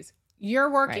 16 ways. You're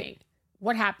working. Right.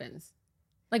 What happens?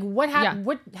 Like what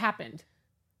happened?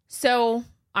 So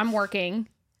I'm working.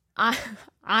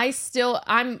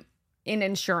 I'm in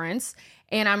insurance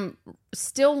and I'm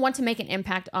still want to make an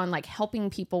impact on like helping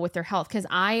people with their health. Cause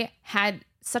I had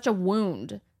such a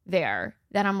wound there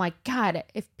that I'm like, God,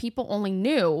 if people only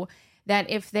knew that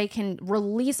if they can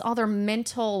release all their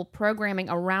mental programming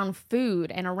around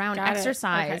food and around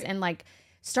exercise and like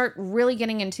start really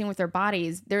getting in tune with their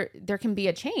bodies, there can be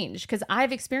a change. Cause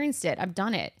I've experienced it. I've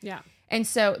done it. Yeah. And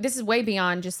so this is way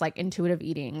beyond just like intuitive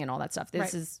eating and all that stuff.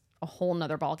 This is a whole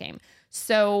nother ball game.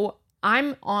 So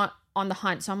I'm on the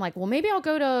hunt. So I'm like, well, maybe I'll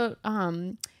go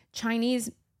to Chinese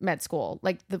med school,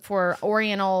 like for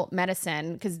Oriental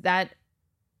medicine, because that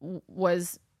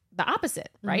was the opposite,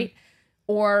 right?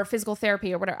 Or physical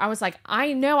therapy or whatever. I was like,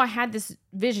 I know I had this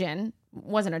vision. It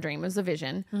wasn't a dream. It was a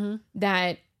vision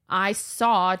that I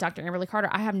saw Dr. Amberly Carter.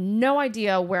 I have no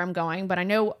idea where I'm going, but I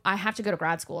know I have to go to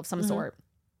grad school of some sort.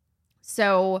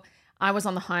 So I was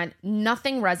on the hunt.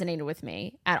 Nothing resonated with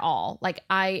me at all. Like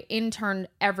I interned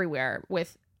everywhere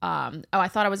with, I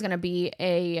thought I was going to be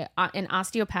an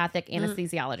osteopathic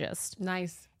anesthesiologist.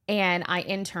 Nice. And I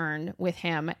interned with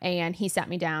him and he sat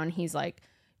me down. He's like,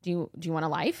 do you want a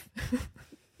life?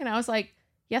 And I was like,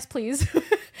 yes, please.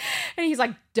 And he's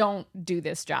like, don't do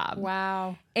this job.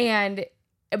 Wow.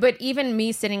 But even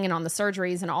me sitting in on the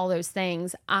surgeries and all those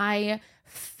things, I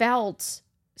felt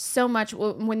so much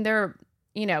when they're,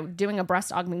 doing a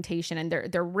breast augmentation and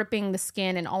they're ripping the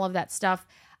skin and all of that stuff.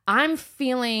 I'm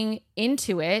feeling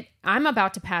into it. I'm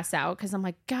about to pass out because I'm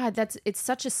like, God, it's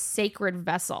such a sacred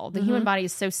vessel. The human body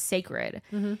is so sacred.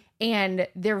 And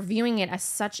they're viewing it as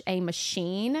such a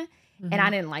machine. And I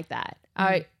didn't like that.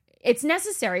 It's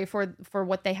necessary for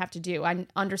what they have to do. I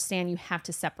understand you have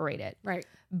to separate it. Right.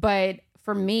 But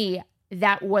for me,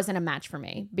 that wasn't a match for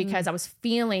me because I was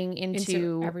feeling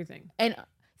into everything. And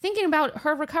thinking about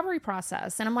her recovery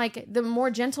process. And I'm like, the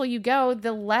more gentle you go,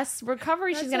 the less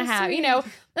recovery she's going to have,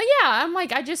 But I'm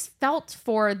like, I just felt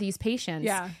for these patients.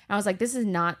 Yeah. And I was like, this is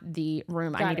not the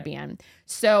room I need to be in.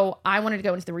 So I wanted to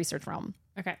go into the research realm.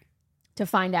 Okay. To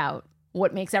find out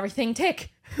what makes everything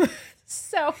tick.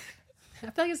 So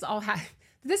I feel like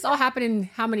this all happened in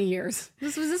how many years?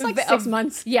 Was this like 6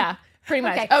 months? Yeah, pretty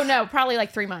much. Okay. Oh no, probably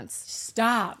like 3 months.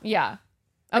 Stop. Yeah.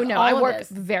 Oh no, I work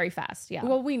very fast. Yeah.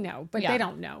 Well, we know, but they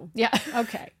don't know. Yeah.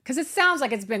 Okay. Because it sounds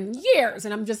like it's been years,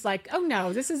 and I'm just like, oh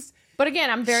no, this is. But again,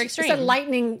 I'm very extreme. It's a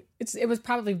lightning. It was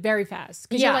probably very fast.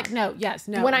 Because you're like, no, yes,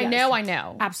 no. When yes. I know, I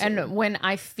know. Absolutely. And when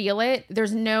I feel it,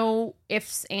 there's no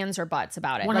ifs, ands, or buts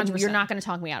about it. 100%. Like, you're not going to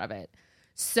talk me out of it.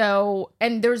 So,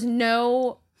 and there's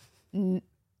no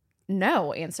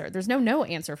answer. There's no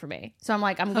answer for me. So I'm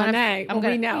like, I'm going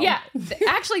to know. Yeah.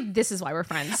 Actually, this is why we're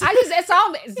friends.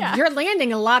 You're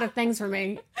landing a lot of things for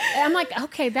me. And I'm like,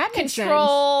 okay, that makes sense. Control,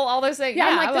 all those things. Yeah,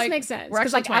 I'm like, this makes sense.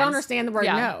 Because like, I don't understand the word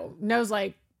no. No's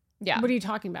like, what are you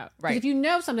talking about? Right. If you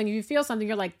know something, if you feel something,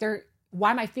 you're like,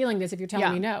 why am I feeling this if you're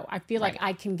telling me no? I feel like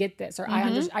I can get this, or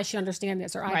I should understand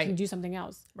this, or I can do something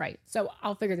else. Right. So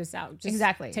I'll figure this out. Just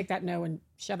take that no and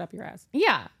shut up your ass.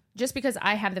 Yeah. Just because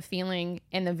I have the feeling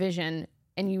and the vision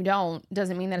and you don't,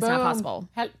 doesn't mean that it's not possible.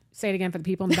 Say it again for the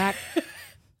people in the back.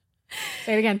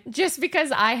 Say it again. Just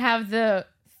because I have the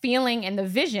feeling and the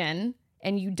vision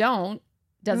and you don't,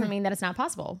 doesn't mean that it's not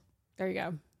possible. There you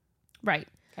go. Right.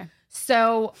 Okay.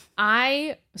 So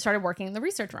I started working in the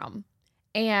research realm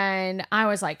and I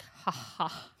was like,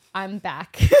 I'm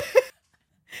back.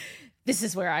 This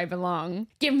is where I belong.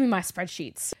 Give me my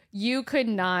spreadsheets. You could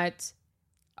not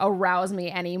arouse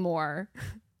me anymore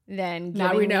than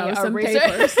giving me some research.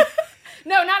 papers.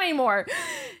 No, not anymore.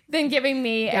 Than giving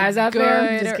me guys a out good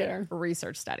there,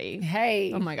 research study.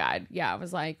 Hey. Oh my God. Yeah. I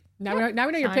was like, now we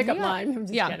know your pickup line. I'm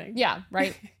just kidding. Yeah.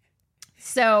 Right.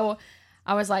 So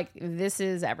I was like, this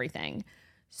is everything.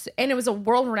 So, and it was a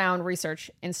world-renowned research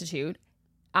institute.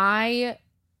 I,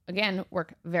 again,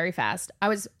 work very fast. I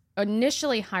was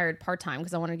initially hired part-time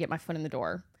because I wanted to get my foot in the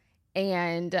door.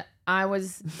 And I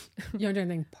was... You don't do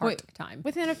anything part-time.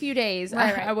 Within a few days,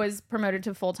 I was promoted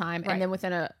to full-time. Right. And then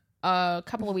within a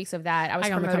couple of weeks of that, I was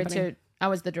promoted to... I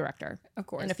was the director. Of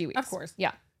course. In a few weeks. Of course.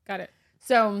 Yeah. Got it.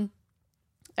 So,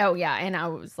 and I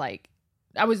was like...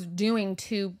 I was doing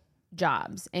 2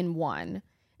 jobs in one.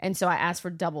 And so I asked for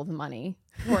double the money.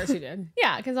 Of course you did.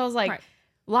 Yeah, because I was like,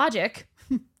 logic.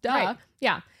 Duh. Right.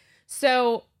 Yeah.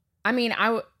 So, I mean,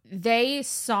 they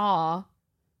saw,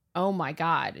 oh my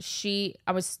God,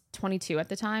 I was 22 at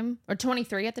the time, or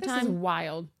 23 at the time. This is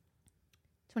wild.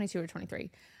 22 or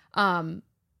 23.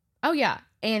 Oh yeah.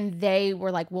 And they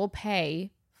were like, we'll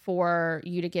pay for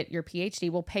you to get your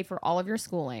PhD. We'll pay for all of your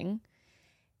schooling.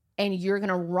 And you're going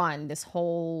to run this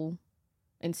whole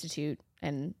institute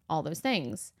and all those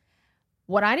things.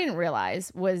 What I didn't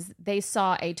realize was they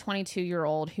saw a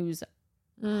 22-year-old who's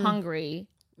hungry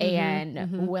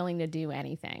and willing to do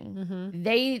anything.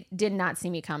 They did not see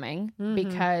me coming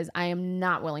because I am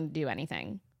not willing to do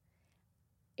anything.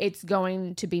 It's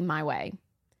going to be my way.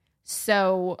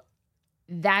 So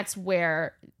that's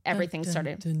where everything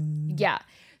started. Yeah.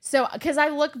 So, because I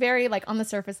look very like on the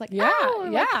surface, like,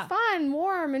 like fun,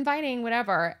 warm, inviting,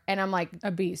 whatever. And I'm like, a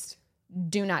beast.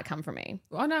 Do not come for me.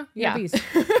 Oh no, you're a beast.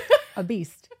 A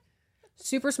beast.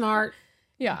 Super smart.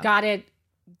 Yeah. Got it.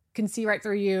 Can see right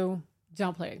through you.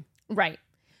 Don't play. Right.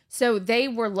 So they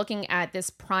were looking at this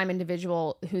prime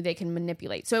individual who they can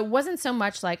manipulate. So it wasn't so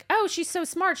much like, oh, she's so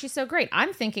smart, she's so great.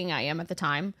 I'm thinking I am at the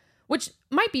time, which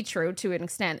might be true to an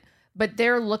extent, but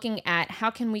they're looking at how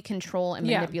can we control and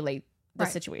manipulate the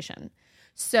situation.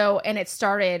 So, and it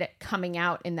started coming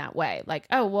out in that way. Like,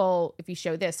 oh, well, if you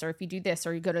show this, or if you do this,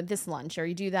 or you go to this lunch, or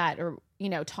you do that, or,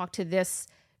 talk to this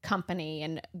company,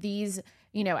 and these,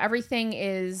 everything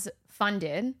is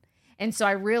funded. And so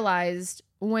I realized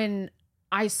when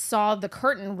I saw the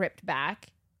curtain ripped back,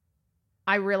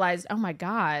 I realized, oh my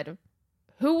God,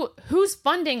 who's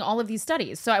funding all of these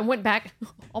studies? So I went back,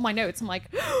 all my notes. I'm like,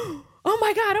 oh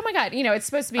my God. It's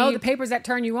supposed to be. Oh, the papers that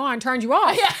turn you on, turned you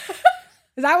off. Yeah.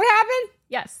 Is that what happened?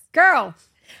 Yes. Girl.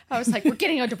 I was like, we're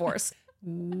getting a divorce.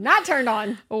 Not turned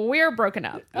on. We're broken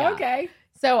up. Yeah. Okay.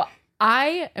 So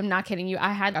I am not kidding you.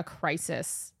 I had a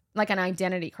crisis, like an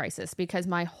identity crisis, because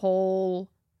my whole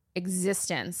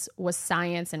existence was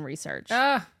science and research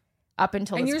up until this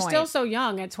point. And you're still so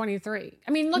young at 23.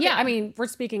 I mean, we're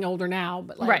speaking older now,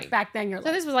 but back then you're like.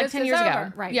 So this was like 10 years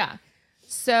ago. Right. Yeah.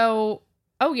 So,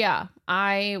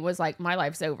 I was like, my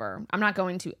life's over. I'm not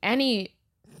going to any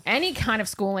kind of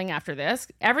schooling after this.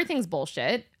 Everything's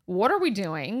bullshit. What are we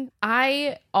doing?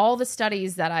 All the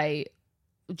studies that I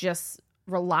just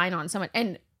relied on someone,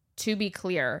 and to be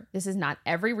clear, this is not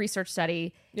every research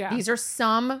study. Yeah. These are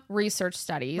some research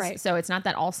studies. Right. So it's not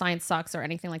that all science sucks or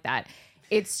anything like that.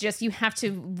 It's just you have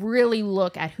to really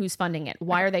look at who's funding it.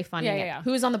 Why are they funding it? Yeah.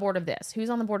 Who's on the board of this? Who's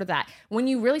on the board of that? When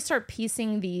you really start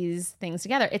piecing these things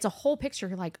together, it's a whole picture.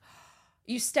 You're like,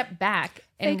 you step back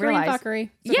and realize. Fuckery.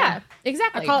 Yeah,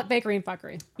 exactly. I call it bakery and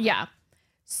fuckery. Yeah.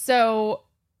 So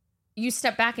you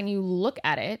step back and you look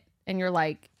at it and you're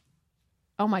like,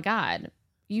 oh my God.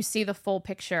 You see the full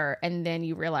picture and then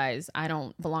you realize I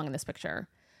don't belong in this picture.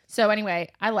 So anyway,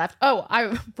 I left. Oh,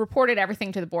 I reported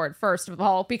everything to the board first of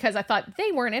all because I thought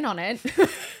they weren't in on it.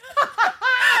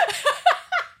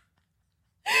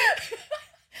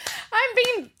 I'm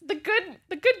being the good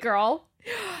girl.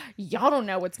 Y'all don't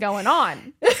know what's going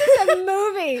on. This is a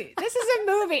movie.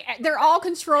 They're all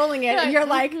controlling it, and you're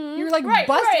like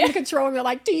busting the control. And you're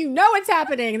like, "Do you know what's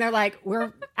happening?" And they're like,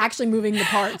 "We're actually moving the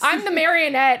parts." I'm the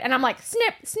marionette, and I'm like,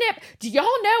 "Snip, snip." Do y'all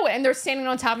know? And they're standing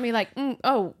on top of me, like,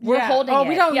 we're holding it. Oh,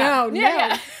 we don't know.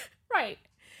 Yeah. Right.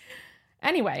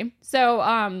 Anyway,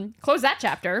 so close that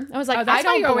chapter. I was like, I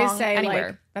don't belong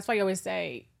anywhere. That's why you always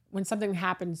say, when something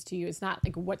happens to you, it's not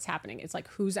like what's happening. It's like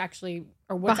who's actually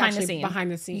or what's behind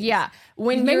the scenes. Yeah.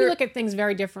 When you look at things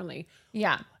very differently.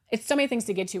 Yeah. It's so many things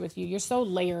to get to with you. You're so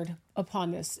layered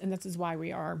upon this. And this is why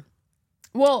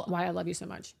why I love you so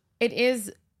much. It is,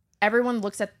 everyone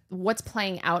looks at what's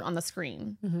playing out on the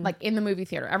screen. Mm-hmm. Like in the movie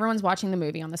theater. Everyone's watching the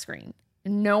movie on the screen.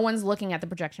 No one's looking at the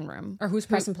projection room. Or who's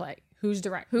press and play. Who's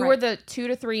direct. Who are the 2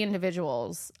 to 3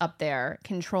 individuals up there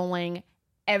controlling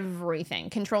everything,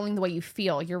 controlling the way you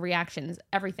feel, your reactions,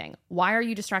 everything. Why are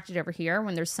you distracted over here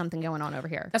when there's something going on over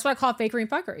here? That's why I call it fakery and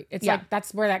fuckery. It's like,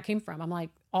 that's where that came from. I'm like,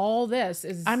 all this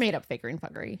is... I made up fakery and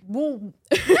fuckery. Well, no,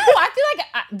 I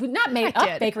feel like not made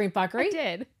up fakery and fuckery. I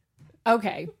did.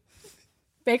 Okay.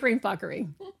 Fakery and fuckery.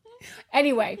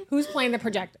 Anyway, who's playing the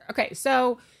projector? Okay,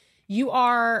 so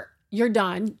you're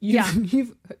done.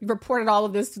 You've reported all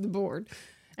of this to the board.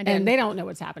 And they don't know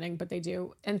what's happening, but they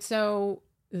do. And so...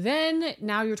 Then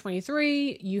now you're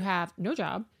 23, you have no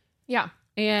job. Yeah.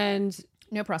 And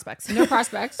no prospects. I feel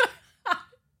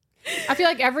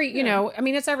like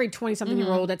it's every 20 something year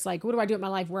old. It's like, what do I do with my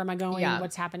life? Where am I going? Yeah.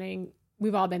 What's happening?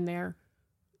 We've all been there.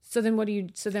 So then what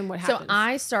happens? So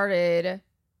I started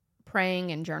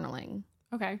praying and journaling.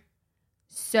 Okay.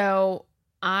 So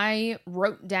I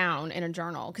wrote down in a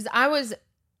journal because I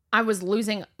was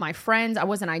losing my friends. I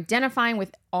wasn't identifying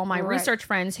with all my research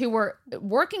friends who were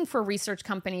working for research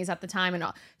companies at the time and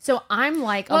all. So I'm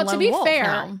like a lone wolf. Well, to be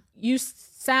fair, you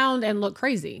sound and look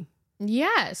crazy.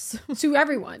 Yes. To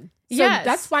everyone. So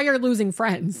that's why you're losing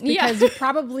friends. Because you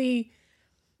probably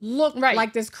look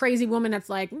like this crazy woman that's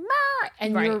like, Mah!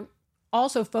 And you're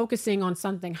also focusing on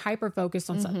something, hyper-focused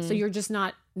on something. So you're just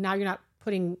not, now you're not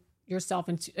putting yourself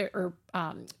into, or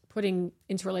putting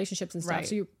into relationships and stuff. Right.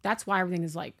 So that's why everything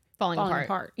is like falling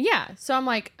apart. Yeah. So I'm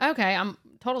like, okay, I'm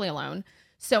totally alone.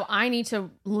 So I need to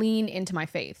lean into my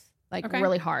faith, like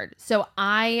really hard. So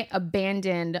I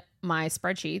abandoned my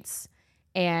spreadsheets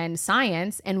and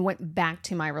science and went back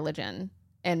to my religion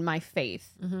and my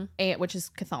faith, which is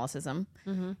Catholicism.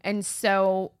 And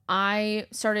so I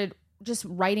started just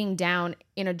writing down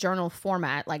in a journal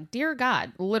format, like, dear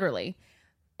God, literally,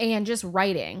 and just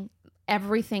writing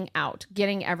everything out,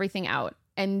 getting everything out.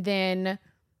 And then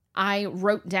I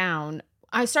wrote down,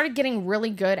 I started getting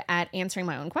really good at answering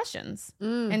my own questions.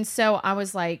 And so I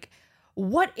was like,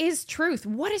 what is truth?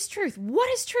 What is truth? What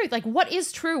is truth? Like, what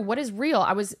is true? What is real?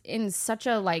 I was in such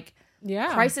a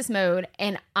crisis mode,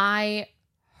 and I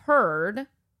heard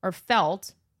or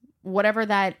felt whatever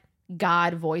that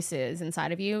God voice is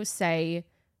inside of you say,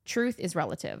 truth is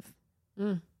relative.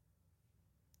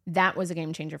 That was a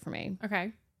game changer for me.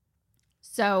 Okay.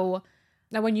 So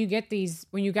now when you got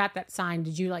that sign,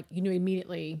 did you you knew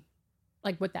immediately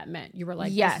what that meant? You were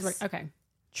like, yes. Okay.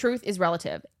 Truth is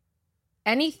relative.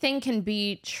 Anything can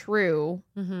be true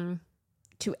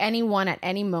to anyone at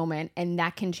any moment, and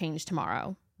that can change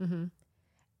tomorrow.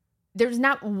 There's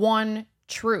not one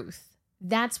truth.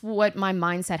 That's what my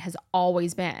mindset has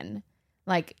always been.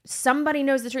 Like, somebody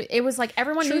knows the truth. It was like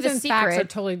everyone knew the secret. Truth and facts are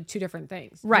totally two different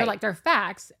things. Right. They're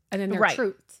facts, and then they're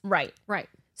truths. Right. Right.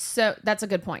 So that's a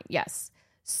good point. Yes.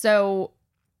 So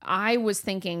I was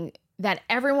thinking that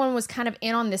everyone was kind of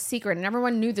in on this secret and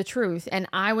everyone knew the truth. And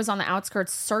I was on the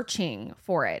outskirts searching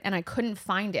for it and I couldn't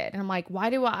find it. And I'm like, why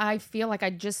do I feel like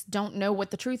I just don't know what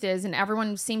the truth is? And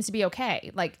everyone seems to be okay.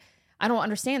 Like, I don't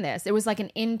understand this. It was like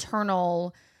an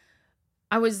internal,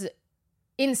 I was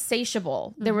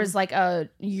insatiable. There was like a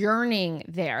yearning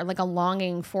there, like a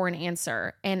longing for an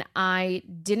answer. And I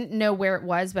didn't know where it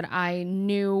was, but I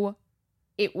knew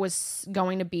it was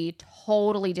going to be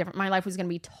totally different. My life was going to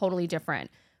be totally different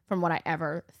from what I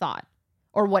ever thought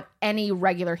or what any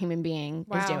regular human being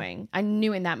is doing. I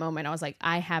knew in that moment, I was like,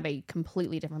 I have a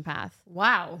completely different path.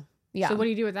 Wow. Yeah. So what do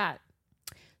you do with that?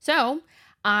 So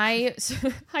I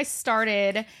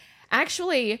started,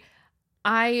 actually,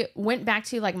 I went back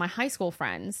to my high school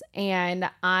friends and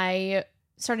I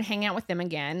started hanging out with them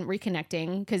again,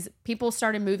 reconnecting, because people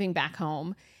started moving back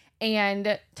home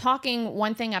and talking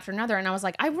one thing after another. And I was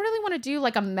like, I really want to do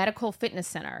a medical fitness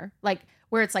center,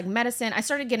 where it's medicine. I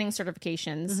started getting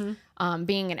certifications,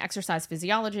 being an exercise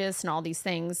physiologist and all these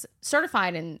things,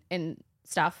 certified in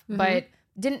stuff, but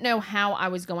didn't know how I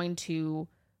was going to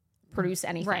produce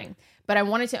anything. Right. But I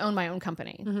wanted to own my own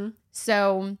company.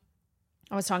 So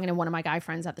I was talking to one of my guy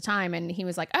friends at the time, and he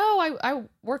was like, oh, I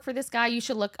work for this guy. You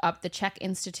should look up the Czech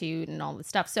Institute and all this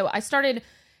stuff. So I started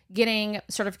getting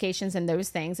certifications in those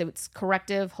things. It's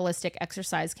corrective, holistic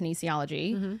exercise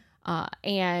kinesiology,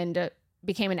 and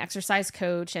became an exercise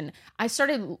coach. And I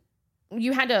started,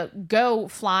 you had to go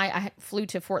fly. I flew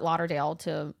to Fort Lauderdale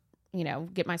to,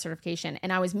 get my certification.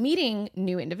 And I was meeting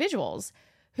new individuals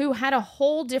who had a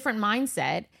whole different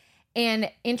mindset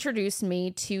and introduced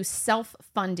me to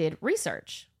self-funded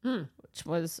research, which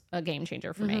was a game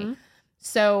changer for me.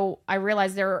 So I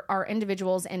realized there are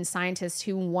individuals and scientists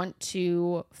who want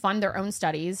to fund their own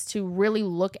studies to really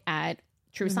look at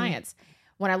true science.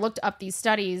 When I looked up these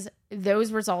studies,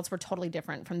 those results were totally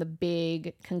different from the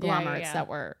big conglomerates that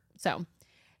were. So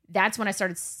that's when I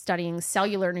started studying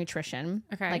cellular nutrition,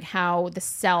 like how the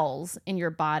cells in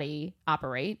your body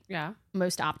operate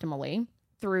most optimally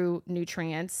through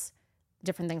nutrients,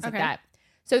 different things like that.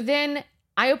 So then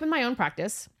I opened my own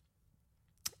practice.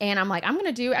 And I'm like, I'm going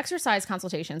to do exercise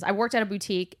consultations. I worked at a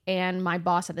boutique, and my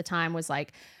boss at the time was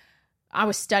like, I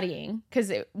was studying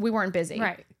because we weren't busy.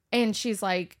 Right. And she's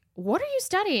like, what are you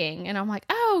studying? And I'm like,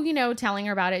 oh, telling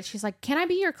her about it. She's like, can I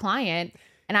be your client?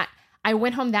 And I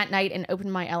went home that night and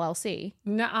opened my LLC.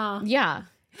 Nuh-uh. Yeah.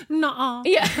 Nuh-uh.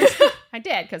 Yeah. I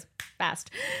did, because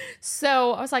fast.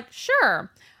 So I was like,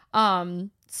 sure.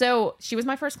 So she was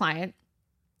my first client.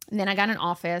 And then I got an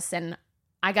office, and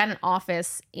I got an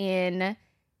office in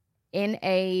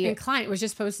a... And client was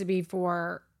just supposed to be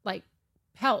for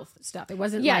health stuff. It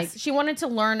wasn't she wanted to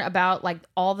learn about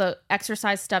all the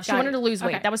exercise stuff. She wanted to lose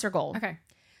weight. That was her goal. Okay.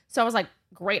 So I was like,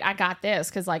 great, I got this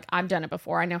because like I've done it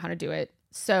before. I know how to do it.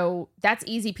 So that's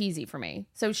easy peasy for me.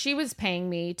 So she was paying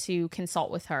me to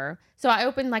consult with her. So I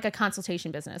opened like a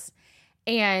consultation business,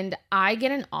 and I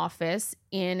get an office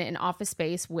in an office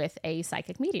space with a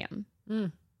psychic medium.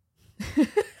 Mm.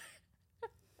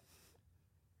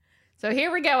 So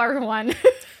here we go, everyone.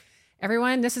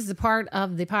 Everyone, this is the part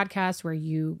of the podcast where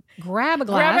you grab a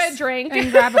glass, grab a drink,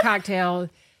 and grab a cocktail.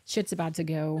 Shit's about to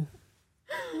go.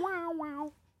 Wow,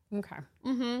 wow. Okay.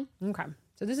 Mm-hmm. Okay.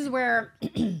 So this is where...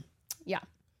 Yeah.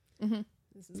 Mm-hmm.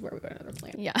 This is where we go to another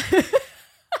plan. Yeah.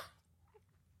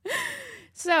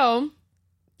 So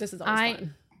this is always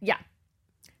fun. Yeah.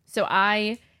 So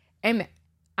I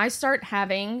start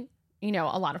having, you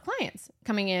know, a lot of clients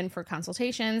coming in for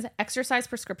consultations, exercise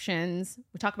prescriptions.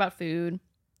 We talk about food.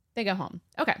 They go home.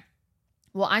 Okay.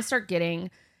 Well, I start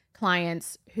getting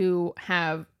clients who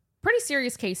have pretty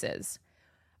serious cases.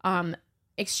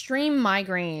 Extreme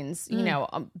migraines, you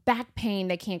know, back pain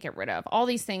they can't get rid of, all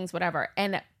these things, whatever.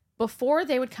 And before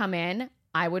they would come in,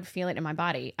 I would feel it in my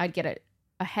body. I'd get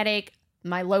a headache,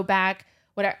 my low back,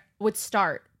 whatever would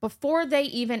start before they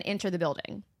even enter the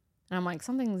building. And I'm like,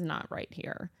 something's not right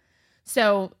here.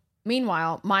 So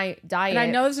meanwhile, my diet... And I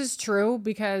know this is true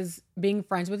because being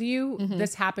friends with you,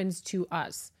 this happens to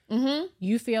us. Mm-hmm.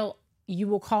 You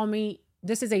will call me,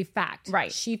 this is a fact.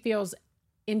 Right. She feels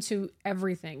into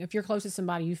everything. If you're close to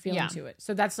somebody, you feel into it.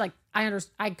 So that's like,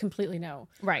 I completely know.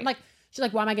 Right. Like, she's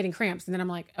like, why am I getting cramps? And then I'm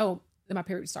like, oh, then my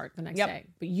period starts the next day.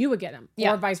 But you would get them.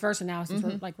 Or vice versa now since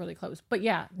we're like really close. But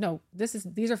yeah, no,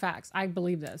 these are facts. I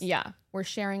believe this. Yeah. We're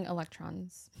sharing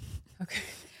electrons. Okay.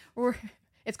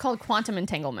 It's called quantum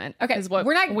entanglement. Okay. Is what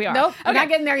we are. Nope. We're not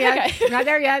getting there yet. Okay. We're not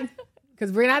there yet.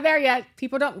 Because we're not there yet.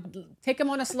 People don't take them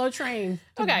on a slow train.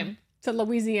 To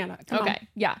Louisiana. Come on.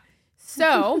 Yeah.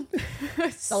 So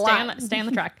stay on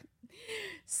the track.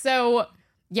 So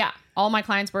yeah, all my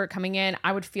clients were coming in.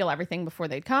 I would feel everything before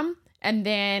they'd come. And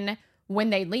then when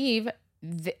they leave,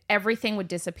 everything would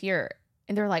disappear.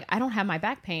 And they're like, I don't have my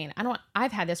back pain.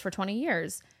 I've had this for 20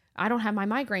 years. I don't have my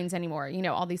migraines anymore. You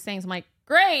know, all these things. I'm like,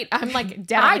 great. I'm like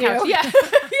dead on the couch. Yeah.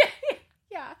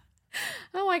 Yeah.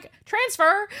 I'm like,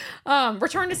 transfer,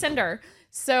 return to sender.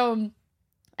 So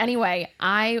anyway,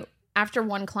 after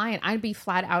one client, I'd be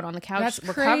flat out on the couch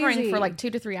recovering for like 2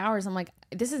 to 3 hours. I'm like,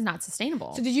 this is not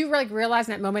sustainable. So did you like realize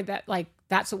in that moment that like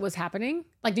that's what was happening?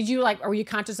 Like, did you like, or were you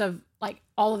conscious of like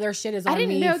all of their shit is on me? I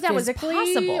didn't know that was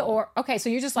possible. Or okay, so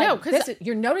you're just like, no, because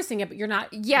you're noticing it, but you're not.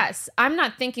 Yes, I'm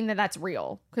not thinking that that's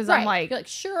real because I'm like, you're like,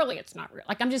 surely it's not real.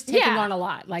 Like I'm just taking on a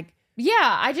lot. Like. Yeah,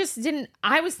 I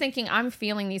was thinking I'm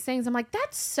feeling these things. I'm like,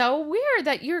 that's so weird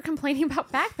that you're complaining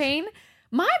about back pain.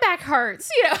 My back hurts,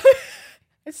 you know.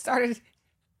 It started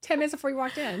 10 minutes before you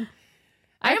walked in.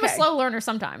 I am a slow learner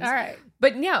sometimes. All right.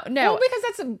 But no. Well,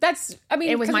 because that's I mean,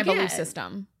 it was my belief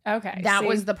system. Okay. That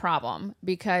was the problem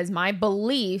because my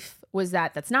belief was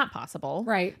that that's not possible.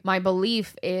 Right. My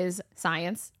belief is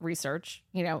science, research,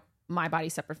 you know, my body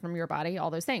separate from your body,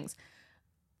 all those things.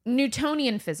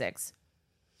 Newtonian physics,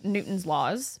 Newton's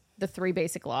laws, the 3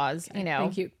 basic laws, you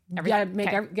know. Thank you.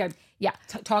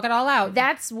 Talk it all out.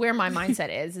 That's where my mindset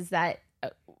is that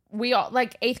we all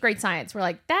like 8th grade science. We're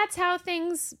like, that's how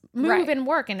things move and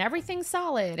work and everything's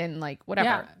solid and like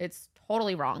whatever. Yeah. It's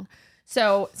totally wrong.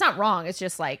 So it's not wrong. It's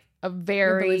just like a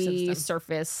very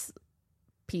surface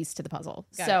piece to the puzzle.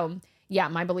 Yeah,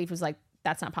 my belief was like,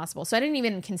 that's not possible. So I didn't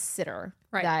even consider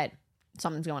that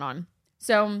something's going on.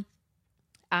 So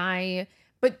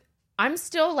but I'm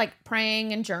still like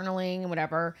praying and journaling and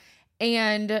whatever.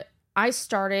 And I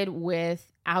started with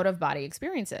out of body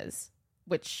experiences,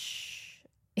 which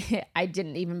I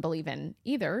didn't even believe in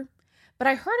either, but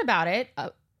I heard about it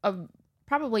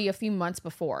probably a few months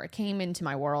before it came into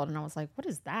my world. And I was like, what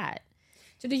is that?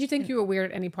 So did you think you were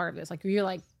weird at any part of this? Like, were you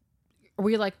like,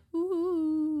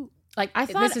 ooh, like I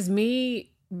thought this is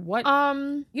me. What, you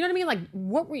know what I mean? Like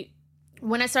what were you?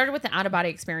 When I started with the out of body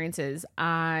experiences,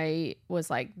 I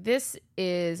was like, this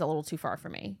is a little too far for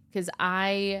me because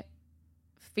I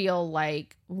feel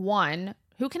like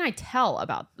who can I tell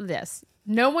about this?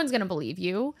 No one's going to believe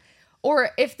you. Or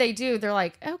if they do, they're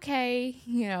like, okay,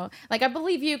 you know, like I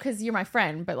believe you because you're my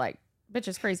friend, but like, bitch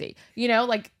is crazy, you know,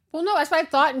 like, well, no, that's what I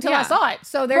thought until I saw it.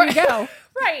 So there you go.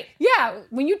 Right. Yeah.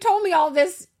 When you told me all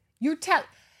this, y'all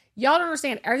don't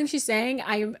understand everything she's saying.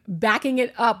 I am backing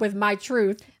it up with my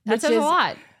truth. That says a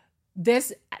lot.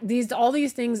 All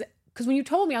these things. Cause when you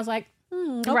told me, I was like,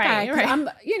 okay, right. I'm,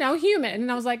 you know, human.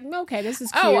 And I was like, okay, this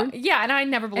is cute. Oh, yeah. And I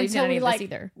never believed in any of this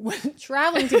either. Went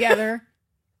traveling together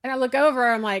and I look over,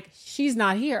 I'm like, she's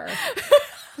not here.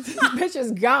 This bitch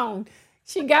is gone.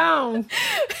 She gone.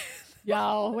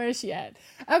 Y'all, where is she at?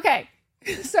 Okay.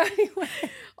 So anyway.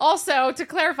 Also, to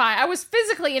clarify, I was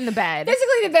physically in the bed.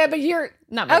 Physically in the bed, but you're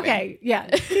not moving. Okay, yeah.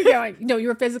 Keep going. No, you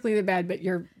were physically in the bed, but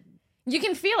you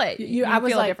can feel it. I was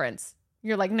feel like, a difference.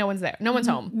 You're like, no one's there. No one's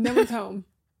home. No one's home.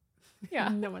 Yeah.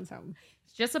 No one's home.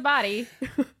 It's just a body.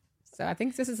 So I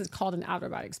think this is called an outer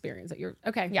body experience that you're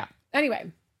okay. Yeah.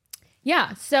 Anyway.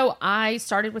 Yeah. So I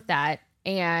started with that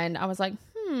and I was like,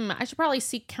 I should probably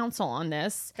seek counsel on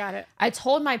this. Got it. I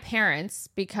told my parents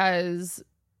because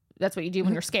that's what you do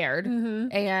when you're scared.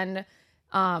 And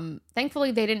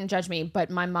thankfully they didn't judge me, but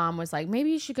my mom was like,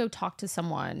 maybe you should go talk to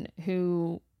someone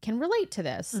who can relate to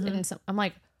this. And so I'm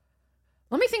like,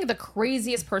 let me think of the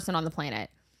craziest person on the planet.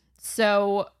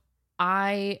 So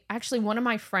one of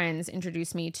my friends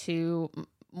introduced me to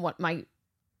what my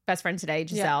best friend today,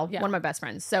 Giselle, one of my best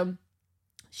friends. So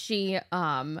she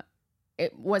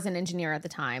was an engineer at the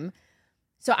time.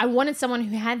 So I wanted someone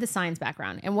who had the science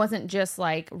background and wasn't just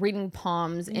like reading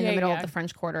palms in the middle of the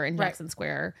French Quarter in Jackson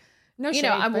Square. No shade,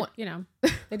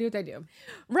 they do what they do.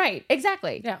 Right.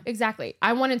 Exactly. Yeah. Exactly.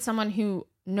 I wanted someone who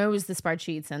knows the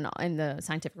spreadsheets and the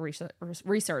scientific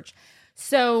research.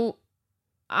 So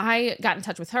I got in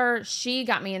touch with her. She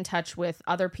got me in touch with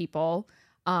other people.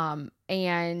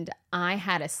 And I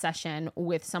had a session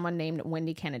with someone named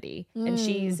Wendy Kennedy, and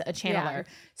she's a channeler. Yeah.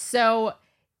 So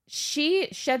she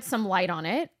shed some light on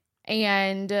it.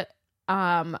 And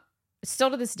still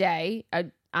to this day,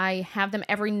 I have them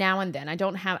every now and then.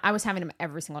 I was having them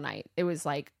every single night. It was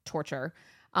like torture.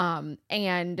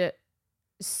 And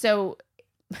so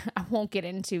I won't get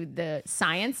into the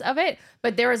science of it,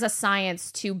 but there is a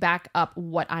science to back up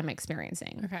what I'm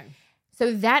experiencing. Okay.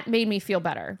 So that made me feel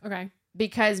better. Okay.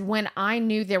 Because when I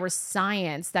knew there was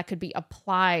science that could be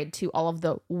applied to all of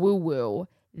the woo-woo,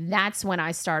 that's when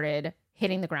I started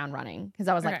hitting the ground running. Because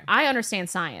I was like, I understand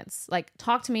science. Like,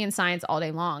 talk to me in science all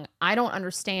day long. I don't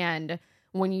understand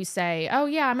when you say, oh,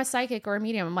 yeah, I'm a psychic or a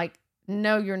medium. I'm like,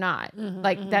 no, you're not.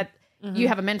 That you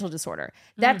have a mental disorder.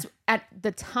 That's at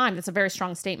the time, that's a very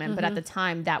strong statement. But at the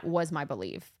time, that was my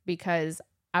belief because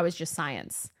I was just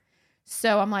science.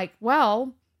 So I'm like,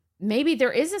 well, maybe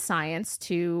there is a science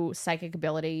to psychic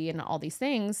ability and all these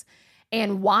things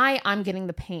and why I'm getting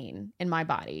the pain in my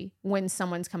body when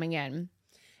someone's coming in.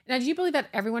 Now, do you believe that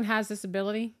everyone has this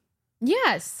ability?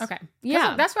 Yes. Okay.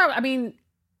 Yeah. That's why,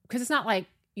 because it's not like,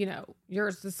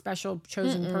 you're the special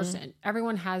chosen person.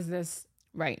 Everyone has this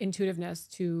intuitiveness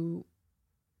to,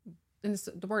 and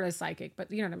the word is psychic, but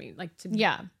you know what I mean? Like to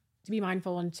be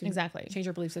mindful and to change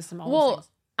your belief system. All those things.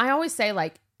 I always say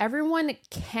like everyone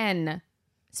can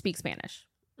speak Spanish.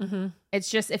 It's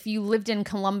just if you lived in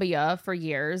Colombia for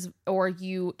years or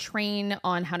you train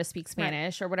on how to speak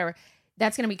Spanish or whatever,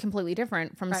 that's going to be completely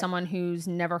different from someone who's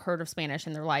never heard of Spanish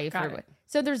in their life.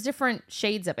 So there's different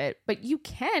shades of it, but you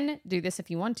can do this if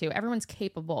you want to. Everyone's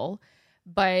capable,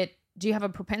 but do you have a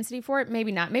propensity for it?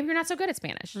 Maybe not. Maybe you're not so good at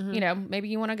Spanish. Maybe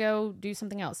you want to go do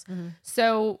something else.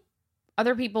 So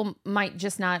other people might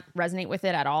just not resonate with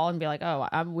it at all and be like, oh,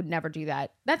 I would never do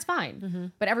that. That's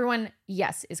fine. But everyone,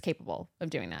 yes, is capable of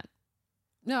doing that.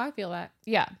 No, I feel that.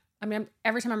 Yeah. I mean,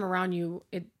 every time I'm around you,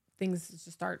 things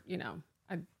just start,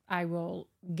 I will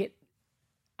get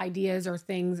ideas or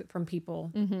things from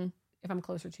people if I'm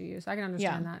closer to you. So I can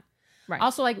understand that. Right.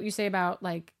 Also, like what you say about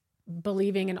like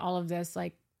believing in all of this,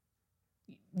 like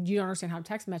you don't understand how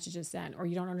text messages sent or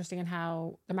you don't understand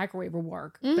how the microwave will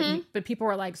work. But people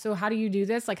are like, so how do you do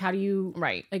this? Like, how do you,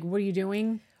 like, what are you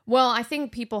doing? Well, I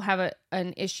think people have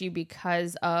an issue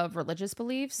because of religious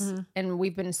beliefs. And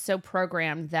we've been so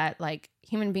programmed that like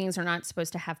human beings are not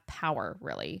supposed to have power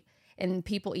really. And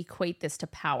people equate this to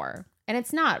power. And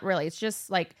it's not really. It's just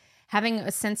like having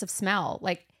a sense of smell.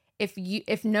 Like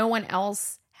if no one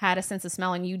else had a sense of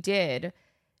smell and you did,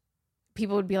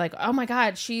 people would be like, oh my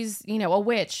God, she's, a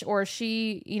witch, or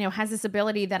she, has this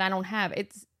ability that I don't have.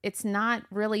 It's not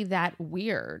really that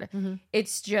weird.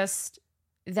 It's just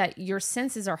that your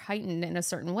senses are heightened in a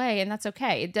certain way, and that's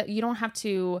okay. You don't have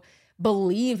to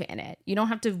believe in it. You don't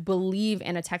have to believe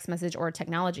in a text message or a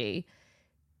technology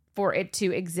for it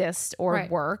to exist or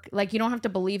work. Like you don't have to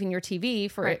believe in your TV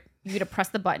for you to press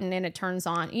the button and it turns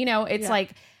on. It's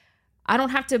like, I don't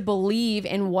have to believe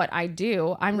in what I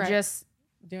do. I'm just,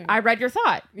 I read your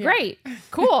thought. Great.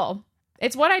 Cool.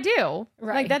 It's what I do.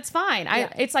 Like, that's fine.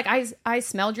 It's like, I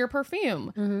smelled your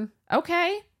perfume.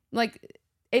 Okay. Like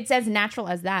it's as natural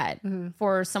as that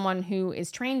for someone who is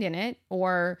trained in it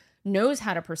or knows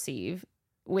how to perceive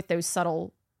with those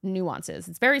subtle nuances.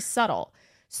 It's very subtle.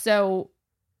 So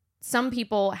some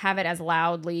people have it as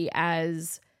loudly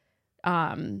as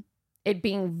it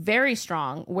being very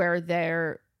strong where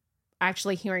they're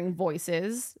actually hearing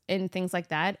voices and things like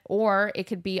that, or it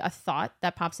could be a thought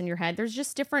that pops in your head. There's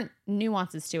just different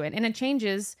nuances to it, and it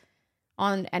changes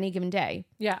on any given day.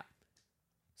 Yeah.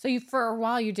 So for a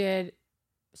while you did,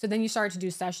 so then you started to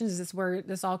do sessions. Is this where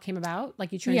this all came about?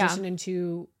 Like you transitioned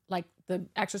into like the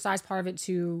exercise part of it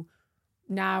to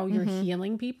now you're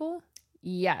healing people?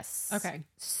 Yes. Okay.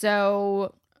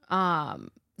 So I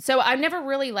never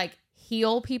really like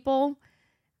heal people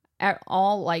at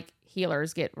all. Like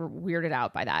healers get weirded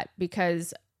out by that,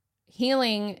 because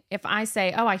healing, if I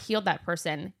say, oh, I healed that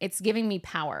person, it's giving me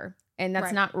power. And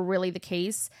that's not really the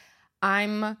case.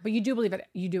 But you do believe that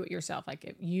you do it yourself.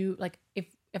 Like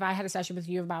if I had a session with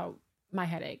you about my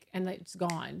headache and it's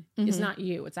gone, it's not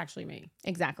you, it's actually me.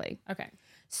 Exactly. Okay.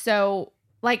 So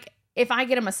like if I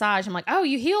get a massage, I'm like, oh,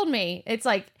 you healed me. It's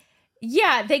like,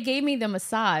 yeah, they gave me the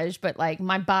massage, but like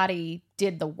my body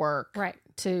did the work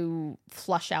to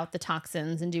flush out the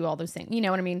toxins and do all those things. You know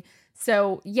what I mean?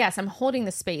 So yes, I'm holding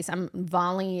the space. I'm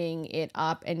volleying it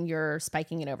up and you're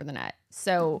spiking it over the net.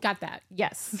 So got that.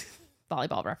 Yes.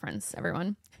 Volleyball reference,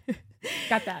 everyone.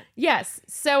 Got that. Yes.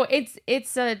 So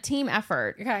it's a team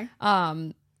effort. Okay.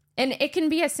 And it can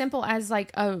be as simple as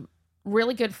like a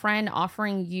really good friend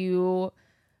offering you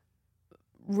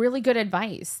really good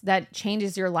advice that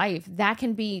changes your life. That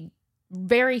can be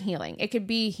very healing. It could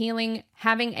be healing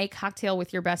having a cocktail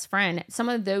with your best friend. Some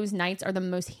of those nights are the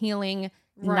most healing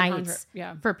nights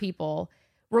for people.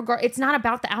 It's not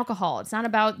about the alcohol. It's not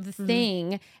about the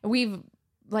thing. We've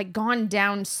like gone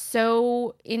down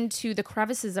so into the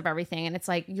crevices of everything, and it's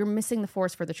like you're missing the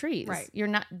forest for the trees. Right. You're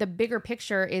not, the bigger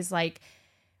picture is like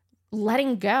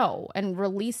letting go and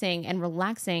releasing and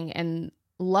relaxing and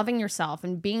loving yourself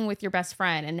and being with your best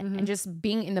friend and just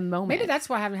being in the moment. Maybe that's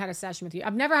why I haven't had a session with you.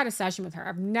 I've never had a session with her.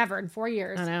 I've never in 4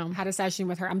 years had a session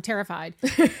with her. I'm terrified,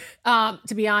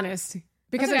 to be honest,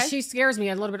 because she scares me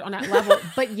a little bit on that level.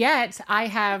 But yet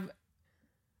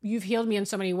you've healed me in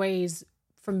so many ways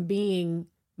from being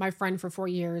my friend for 4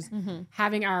 years,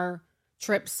 having our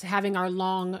trips, having our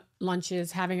long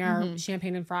lunches, having our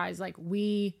champagne and fries. Like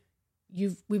we've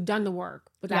done the work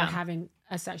without having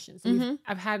a session. So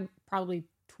I've had probably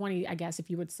 20, I guess, if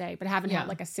you would say, but I haven't had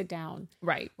like a sit down,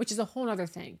 right? Which is a whole other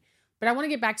thing. But I want to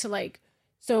get back to like,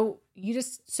 so you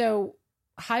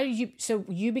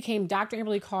became Dr.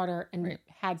 Amberly Carter and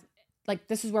had like,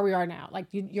 this is where we are now. Like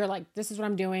you're like, this is what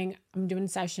I'm doing. I'm doing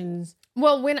sessions.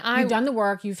 Well, you've done the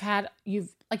work, you've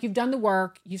done the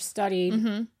work, you've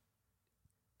studied,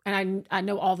 and I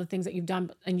know all the things that you've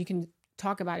done, and you can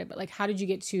talk about it. But like, how did you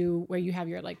get to where you have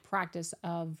your like practice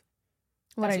of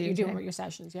what you're doing with your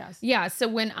sessions? Yes. Yeah. So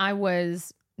when I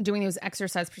was doing those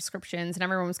exercise prescriptions and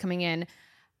everyone was coming in,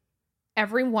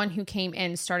 everyone who came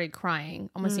in started crying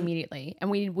almost immediately, and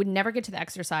we would never get to the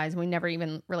exercise, and we never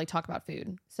even really talk about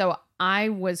food. So I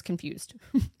was confused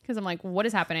because I'm like, what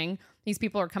is happening? These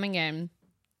people are coming in,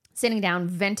 sitting down,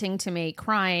 venting to me,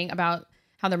 crying about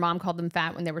how their mom called them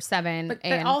fat when they were 7. But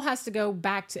it all has to go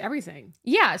back to everything.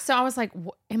 Yeah. So I was like,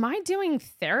 am I doing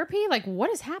therapy? Like, what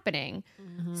is happening?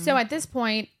 So at this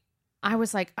point, I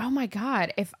was like, oh my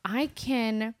God, if I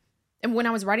can... And when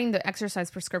I was writing the exercise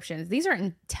prescriptions, these are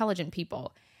intelligent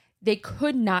people. They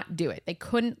could not do it. They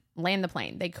couldn't land the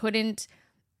plane. They couldn't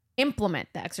implement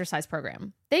the exercise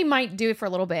program. They might do it for a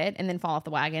little bit and then fall off the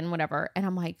wagon, whatever. And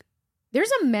I'm like, there's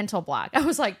a mental block. I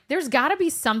was like, there's got to be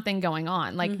something going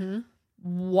on. Like,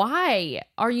 why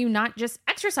are you not just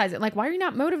exercising? Like, why are you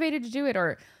not motivated to do it?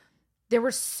 Or there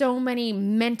were so many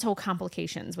mental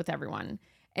complications with everyone.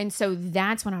 And so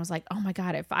that's when I was like, oh my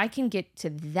God, if I can get to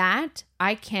that,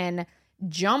 I can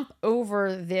jump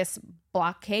over this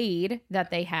blockade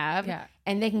that they have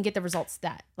and they can get the results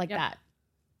that.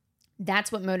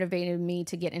 That's what motivated me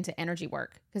to get into energy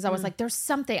work. Because I was like, there's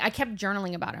something, I kept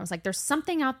journaling about it. I was like, there's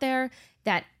something out there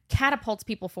that catapults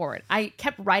people forward. I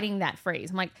kept writing that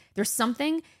phrase. I'm like, there's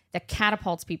something that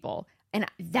catapults people. And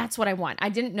that's what I want. I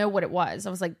didn't know what it was. I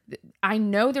was like, I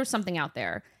know there's something out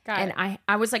there.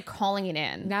 I was like calling it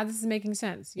in. Now this is making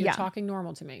sense. You're talking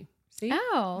normal to me. See?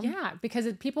 Oh. Yeah. Because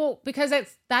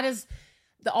that is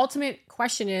the ultimate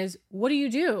question is, what do you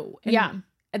do? And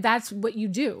that's what you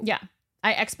do. Yeah.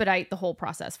 I expedite the whole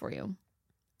process for you.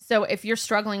 So if you're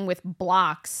struggling with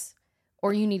blocks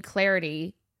or you need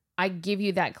clarity, I give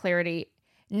you that clarity.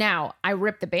 Now I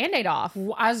rip the Band-Aid off.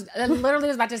 I literally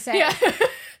was about to say,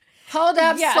 hold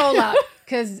up, soul up.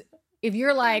 Because if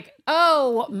you're like,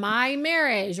 oh, my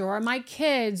marriage or my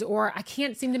kids, or I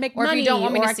can't seem to make money. Or if you don't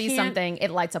want me to see something,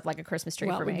 it lights up like a Christmas tree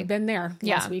for me. We've been there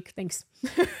last week. Thanks.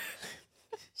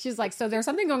 She's like, so there's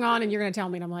something going on and you're going to tell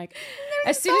me. And I'm like,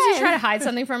 as soon as you try to hide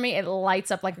something from me, it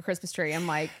lights up like a Christmas tree. I'm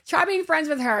like, try being friends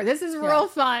with her. This is real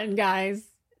fun, guys.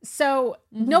 So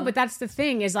no, but that's the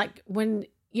thing is like when,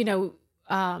 you know,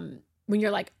 when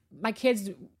you're like, my kids,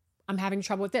 I'm having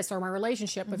trouble with this, or my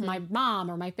relationship with my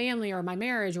mom or my family or my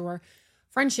marriage or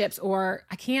friendships, or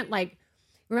I can't like,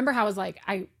 remember how I was like,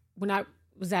 when I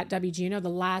was at WGNO, the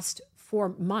last 4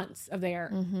 months of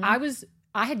there,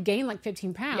 I had gained like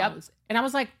 15 pounds and I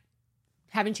was like,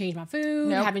 haven't changed my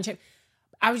food, haven't changed.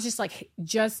 I was just like,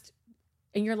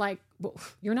 and you're like, well,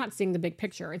 you're not seeing the big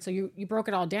picture. And so you broke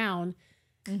it all down.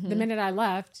 The minute I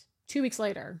left, 2 weeks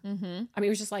later, I mean, it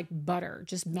was just like butter,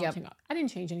 just melting up. I didn't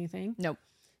change anything. Nope.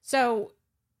 So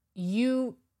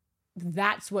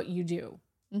that's what you do.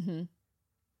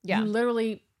 Yeah. You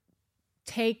literally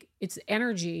take, it's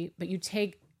energy, but you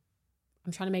take,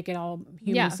 I'm trying to make it all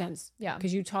human sense. Yeah.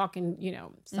 Because you talk in, you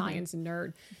know, science and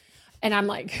nerd. And I'm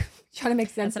like, trying to make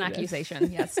sense. That's an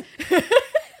accusation. Yes.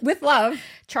 With love.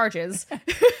 Charges.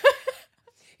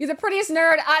 You're the prettiest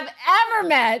nerd I've ever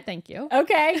met. Thank you.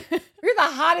 Okay. You're the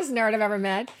hottest nerd I've ever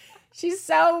met. She's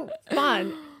so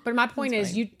fun. But my point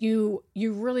is you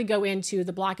really go into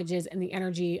the blockages and the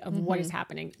energy of what is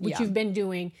happening, which you've been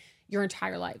doing your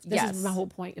entire life. This is my whole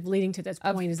point of leading to this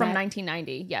point. From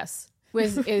 1990. Yes.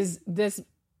 is this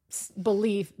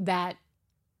belief that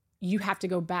you have to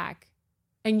go back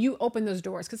and you open those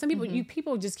doors. Because some people,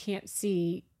 people just can't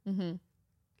see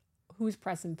who's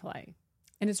pressing play.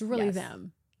 And it's really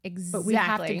them. Exactly. But we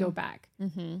have to go back.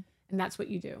 And that's what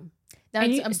you do.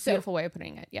 That's a beautiful way of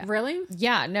putting it. Yeah. Really?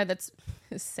 Yeah. No,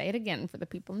 say it again for the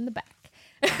people in the back.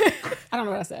 I don't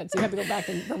know what I said. So you have to go back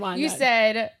and rewind. You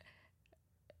said,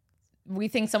 we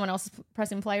think someone else is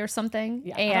pressing play or something.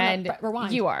 Yeah, and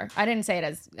rewind. You are. I didn't say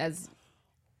it as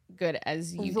good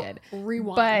as you did.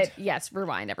 Rewind. But yes,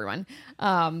 rewind, everyone.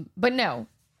 But no,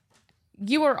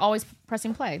 you were always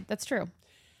pressing play. That's true.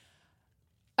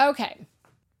 Okay.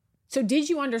 So did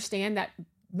you understand that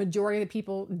majority of the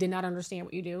people did not understand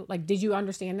what you do? Like, did you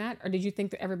understand that? Or did you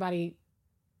think that everybody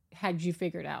had you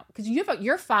figured out? Because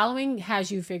your following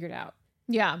has you figured out.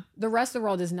 Yeah. The rest of the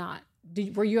world is not.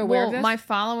 Were you aware of this? My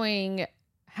following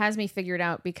has me figured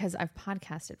out because I've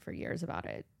podcasted for years about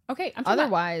it. Okay.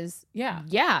 Otherwise, yeah.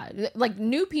 Like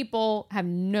new people have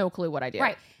no clue what I do.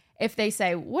 Right. If they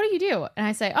say, what do you do? And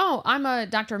I say, oh, I'm a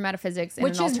doctor of metaphysics and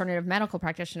an alternative medical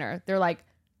practitioner. They're like,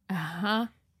 uh-huh.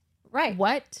 Right.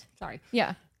 What? Sorry.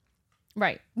 Yeah.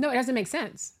 Right. No, it doesn't make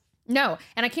sense. No.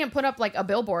 And I can't put up like a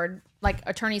billboard like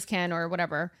attorneys can or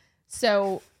whatever.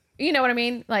 So, you know what I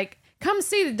mean? Like, come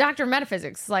see the doctor of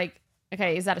metaphysics. Like,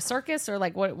 okay, is that a circus or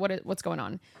like what's going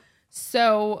on?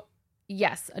 So,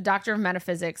 yes, a doctor of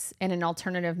metaphysics and an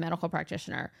alternative medical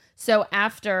practitioner. So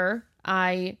after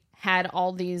I had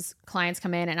all these clients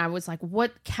come in and I was like,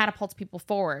 what catapults people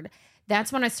forward?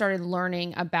 That's when I started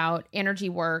learning about energy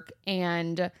work.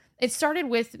 And it started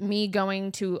with me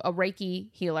going to a Reiki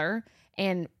healer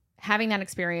and having that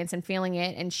experience and feeling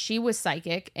it. And she was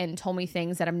psychic and told me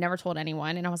things that I've never told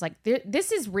anyone. And I was like,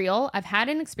 this is real. I've had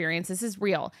an experience. This is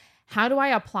real. How do I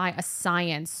apply a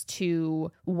science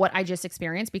to what I just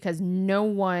experienced? Because no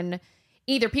one,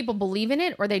 either people believe in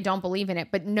it or they don't believe in it,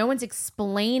 but no one's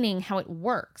explaining how it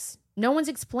works. No one's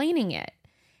explaining it.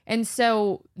 And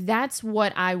so that's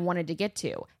what I wanted to get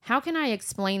to. How can I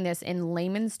explain this in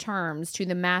layman's terms to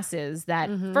the masses that,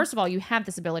 first of all, you have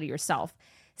this ability yourself.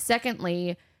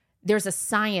 Secondly, there's a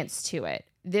science to it.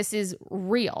 This is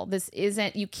real. This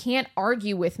isn't, you can't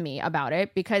argue with me about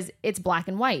it because it's black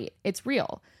and white. It's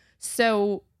real.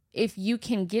 So if you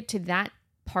can get to that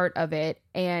part of it,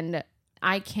 and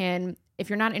I can, if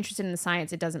you're not interested in the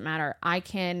science, it doesn't matter. I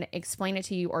can explain it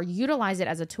to you or utilize it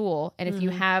as a tool. And if you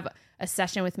have a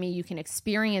session with me, you can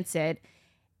experience it.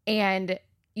 And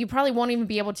you probably won't even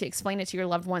be able to explain it to your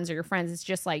loved ones or your friends. It's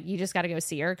just like, you just got to go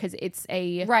see her because it's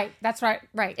a... Right. That's right.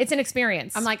 Right. It's an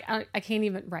experience. I'm like, I can't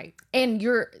even... Right. And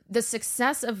the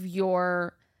success of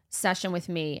your session with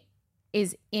me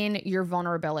is in your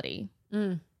vulnerability.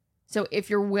 So if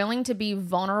you're willing to be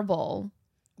vulnerable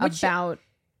about...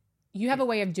 You have a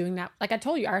way of doing that. Like I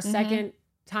told you, our second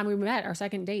time we met, our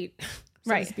second date,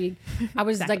 so to speak, I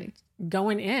was like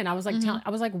going in. I was like, I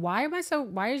was like, why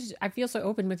I feel so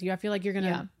open with you? I feel like you're going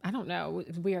to, I don't know.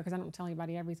 It's weird because I don't tell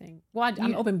anybody everything. Well,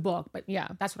 I'm open book, but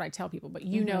that's what I tell people. But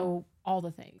you know all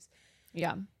the things.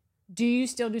 Yeah. Do you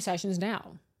still do sessions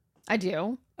now? I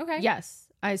do. Okay. Yes,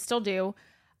 I still do.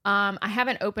 I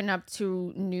haven't opened up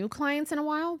to new clients in a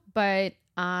while, but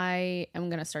I am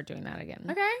going to start doing that again.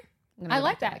 Okay. I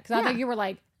like that because I think you were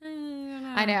like,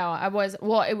 I know. I was,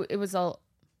 well, it was I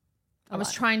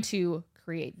was trying to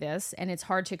create this, and it's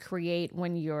hard to create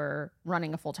when you're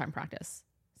running a full-time practice.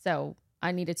 So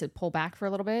I needed to pull back for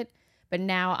a little bit, but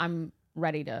now I'm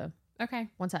ready to,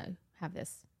 once I have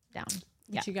this down.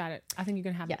 But you got it. I think you're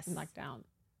going to have it locked down.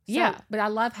 So, but I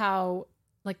love how,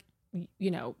 like,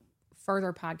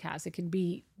 further podcasts, it could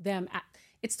be them.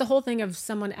 It's the whole thing of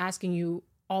someone asking you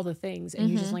all the things and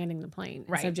you just landing the plane.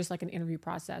 Right. So just like an interview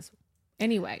process.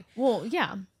 Anyway. Well,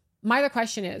 yeah. My other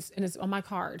question is, and it's on my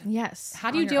card. Yes.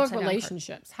 How do you deal with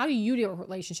relationships? How do you deal with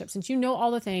relationships? Since you know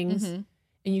all the things and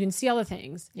you can see all the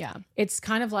things. Yeah. It's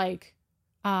kind of like,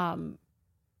 how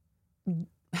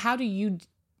do you,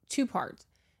 two parts.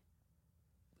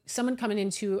 Someone coming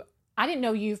into, I didn't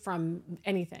know you from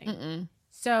anything.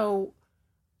 So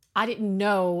I didn't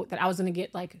know that I was going to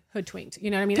get like hoodwinked. You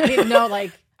know what I mean? I didn't know,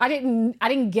 like, I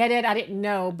didn't get it. I didn't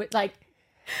know, but like,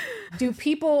 do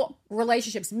people,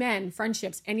 relationships, men,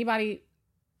 friendships, anybody,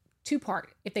 two-part,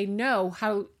 if they know,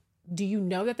 how do you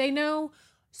know that they know?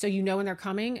 So you know when they're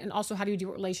coming? And also, how do you do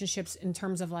relationships in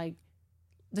terms of like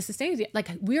the sustainability? Like,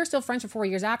 we are still friends for 4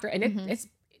 years after, and it's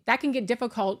that can get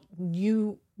difficult,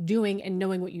 you doing and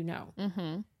knowing what you know.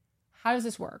 How does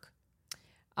this work?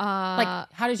 Like,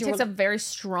 how does it takes a very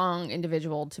strong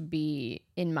individual to be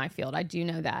in my field. I do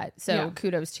know that. So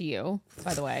kudos to you,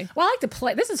 by the way. Well, I like to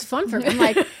play. This is fun for me. I'm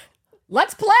like,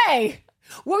 let's play.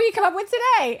 What will you come up with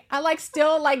today? I like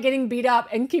still like getting beat up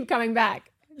and keep coming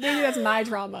back. Maybe that's my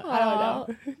trauma. I don't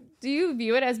know. Do you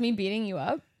view it as me beating you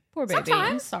up? Poor baby.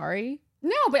 Sometimes. I'm sorry.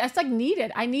 No, but it's like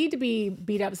needed. I need to be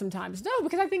beat up sometimes. No,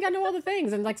 because I think I know all the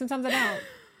things, and like sometimes I don't.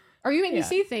 Or you make me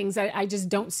see things that I just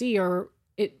don't see, or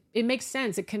it makes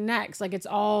sense. It connects. Like, it's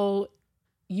all,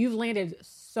 you've landed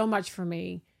so much for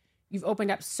me. You've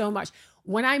opened up so much.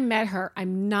 When I met her,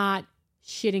 I'm not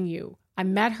shitting you. I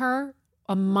met her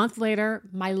a month later.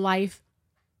 My life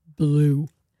blew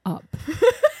up.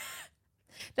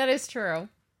 That is true.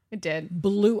 It did.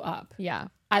 Blew up. Yeah.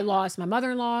 I lost my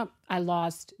mother-in-law. I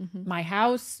lost my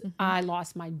house. I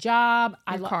lost my job.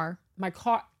 My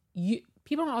car.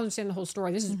 People don't understand the whole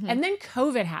story. This is, and then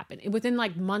COVID happened within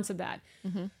like months of that.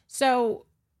 So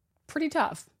pretty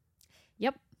tough.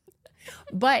 Yep.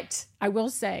 But I will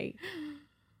say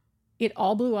it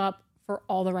all blew up for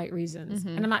all the right reasons.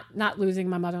 And I'm not losing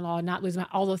my mother-in-law, not losing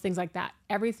all those things like that.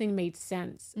 Everything made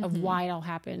sense of why it all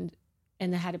happened.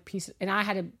 And I had to piece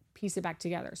it back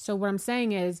together. So what I'm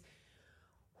saying is,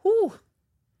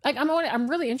 like, I'm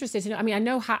really interested to know. I mean,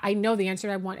 I know the answer.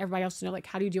 I want everybody else to know, like,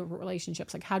 how do you deal with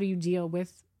relationships? Like, how do you deal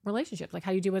with relationships? Like,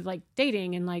 how do you deal with like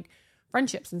dating and like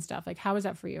friendships and stuff? Like, how is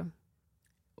that for you?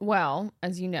 Well,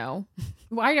 as you know,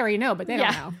 well, I already know, but they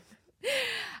don't know.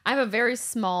 I have a very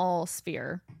small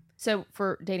sphere. So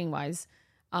for dating wise,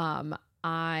 I mean,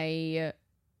 I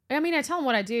tell them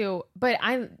what I do, but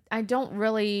I don't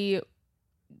really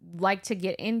like to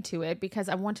get into it because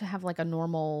I want to have like I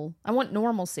want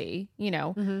normalcy, you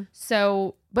know?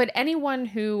 So, but anyone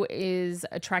who is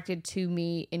attracted to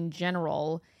me in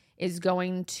general is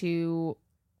going to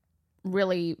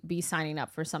really be signing up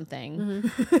for something.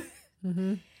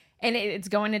 And it's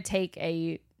going to take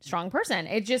a strong person.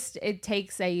 It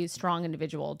takes a strong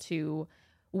individual to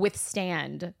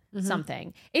withstand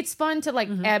something. It's fun to like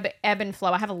ebb and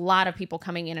flow. I have a lot of people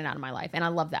coming in and out of my life, and I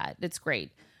love that. It's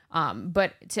great.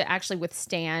 But to actually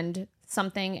withstand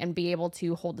something and be able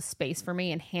to hold the space for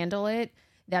me and handle it,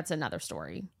 that's another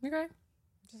story. Okay.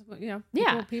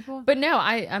 Just, people. But no,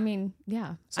 I mean,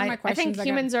 yeah. I think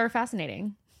humans are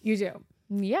fascinating. You do?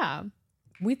 Yeah.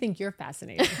 We think you're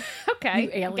fascinating. Okay. You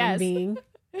alien being.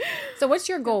 So what's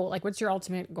your goal? Like, what's your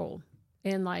ultimate goal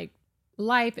in like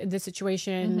life, in this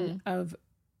situation of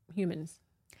humans?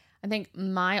 I think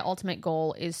my ultimate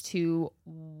goal is to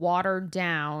water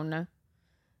down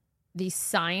the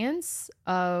science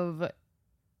of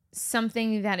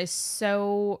something that is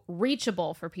so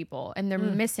reachable for people, and they're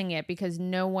missing it because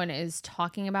no one is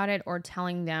talking about it or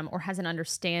telling them or has an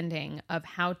understanding of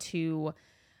how to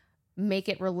make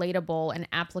it relatable and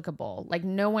applicable. Like,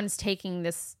 no one's taking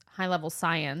this high level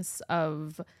science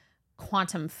of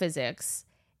quantum physics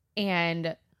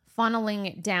and funneling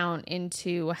it down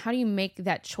into how do you make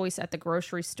that choice at the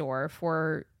grocery store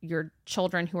for your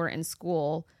children who are in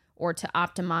school, or to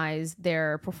optimize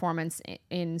their performance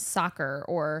in soccer,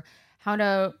 or how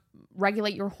to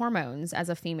regulate your hormones as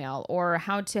a female, or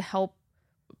how to help,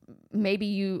 maybe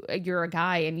you're a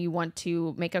guy and you want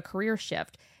to make a career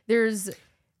shift.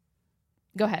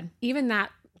 Go ahead. Even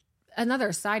that,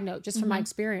 another side note, just from my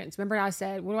experience. Remember I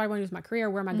said, what do I want to do with my career?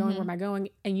 Where am I going? Where am I going?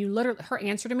 And you literally, her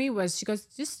answer to me was, she goes,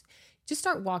 just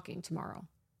start walking tomorrow.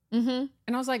 And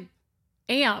I was like,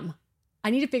 I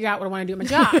need to figure out what I want to do at my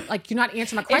job. Like, you're not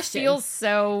answering my question. It feels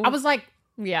so. I was like,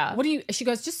 yeah. What do you? She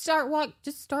goes, just start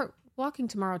walking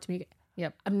tomorrow, Tamica.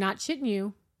 Yep. I'm not shitting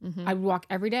you. I walk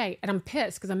every day, and I'm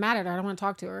pissed because I'm mad at her. I don't want to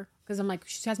talk to her because I'm like,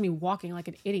 she has me walking like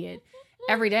an idiot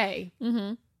every day.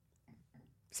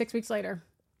 6 weeks later,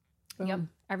 boom, yep,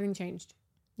 everything changed.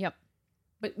 Yep.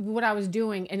 But what I was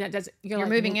doing, and that does, you're like,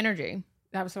 moving energy.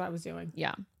 That was what I was doing.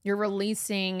 Yeah. You're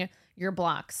releasing your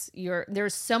blocks.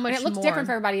 There's so much more. And it looks different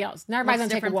for everybody else. Not everybody's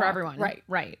gonna take a walk. For everyone. Right.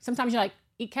 Right. Sometimes you're like,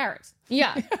 eat carrots.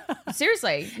 Yeah.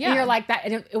 Seriously. Yeah. And you're like that,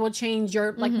 and it will change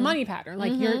your like money pattern.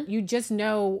 Like you just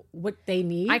know what they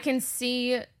need. I can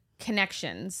see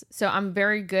connections. So I'm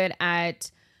very good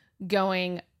at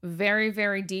going very,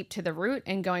 very deep to the root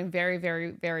and going very,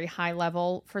 very, very high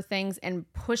level for things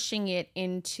and pushing it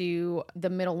into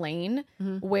the middle lane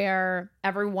where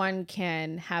everyone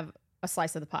can have a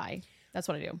slice of the pie. That's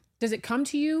what I do. Does it come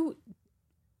to you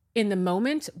in the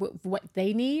moment what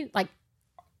they need? Like,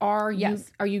 are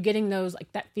you getting those,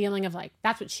 like that feeling of like,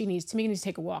 that's what she needs. Tamika needs to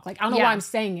take a walk. Like, I don't know why I'm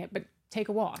saying it, but take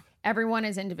a walk. Everyone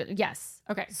is individual. Yes.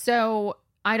 Okay. So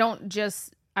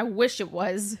I wish it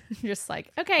was just like,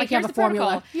 okay, like you have a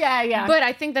formula. Yeah, yeah. But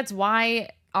I think that's why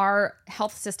our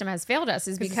health system has failed us,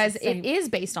 is because it is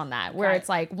based on that, where it's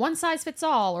like one size fits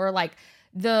all, or like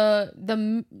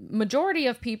the majority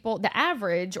of people, the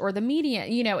average or the median,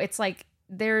 it's like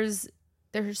there's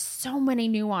so many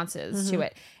nuances to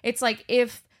it. It's like,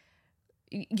 if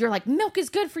you're like, milk is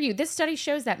good for you, this study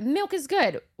shows that milk is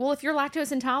good. Well, if you're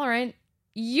lactose intolerant,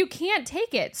 you can't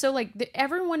take it. So like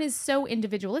everyone is so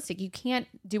individualistic. You can't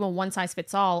do a one size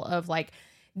fits all of like,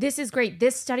 this is great,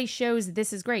 this study shows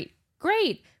this is great.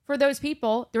 Great for those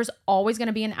people. There's always going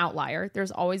to be an outlier.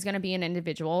 There's always going to be an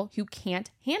individual who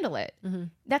can't handle it.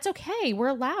 That's okay. We're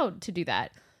allowed to do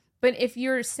that. But if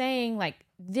you're saying like,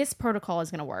 this protocol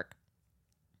is going to work,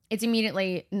 it's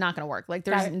immediately not going to work. Like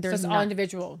there's all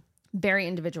individual, very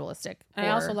individualistic. And I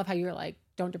also love how you're like,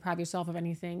 don't deprive yourself of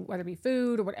anything, whether it be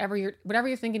food or whatever you're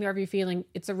thinking, whatever you're feeling.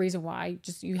 It's a reason why.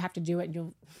 Just you have to do it, and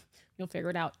you'll figure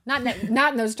it out. Not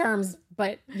in those terms,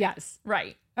 but yes.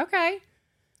 Right. Okay.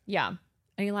 Yeah.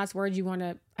 Any last words you want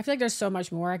to? I feel like there's so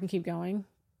much more. I can keep going.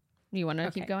 You want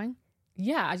to keep going?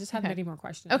 Yeah, I just have many more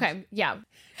questions. Okay, yeah.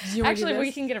 Actually,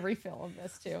 we can get a refill of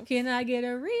this too. Can I get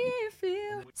a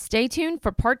refill? Stay tuned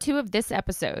for part 2 of this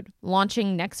episode,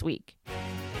 launching next week.